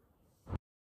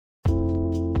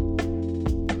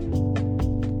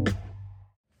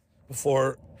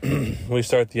 Before we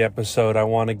start the episode, I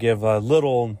want to give a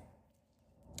little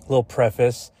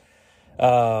preface.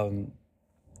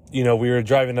 We were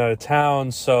driving out of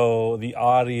town, so the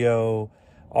audio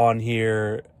on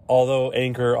here, although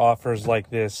Anchor offers like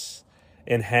this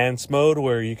enhanced mode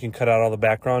where you can cut out all the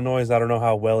background noise, I don't know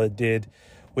how well it did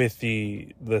with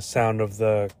the sound of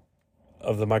the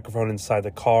microphone inside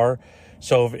the car.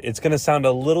 So it's going to sound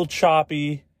a little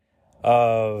choppy,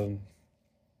 but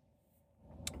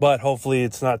hopefully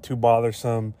it's not too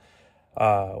bothersome.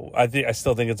 I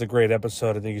still think it's a great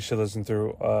episode. I think you should listen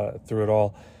through it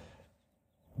all.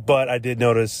 But I did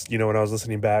notice, when I was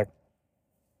listening back,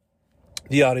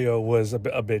 the audio was a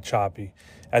bit choppy.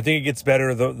 I think it gets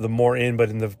better the more in, but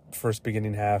in the first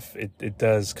beginning half, it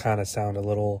does kind of sound a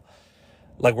little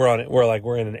like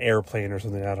we're in an airplane or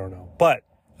something. I don't know. But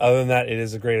other than that, it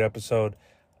is a great episode.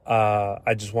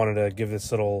 I just wanted to give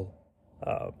this little,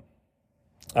 I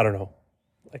don't know,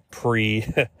 like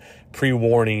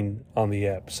pre-warning on the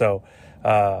app. So,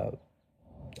 I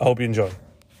hope you enjoy.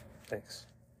 Thanks.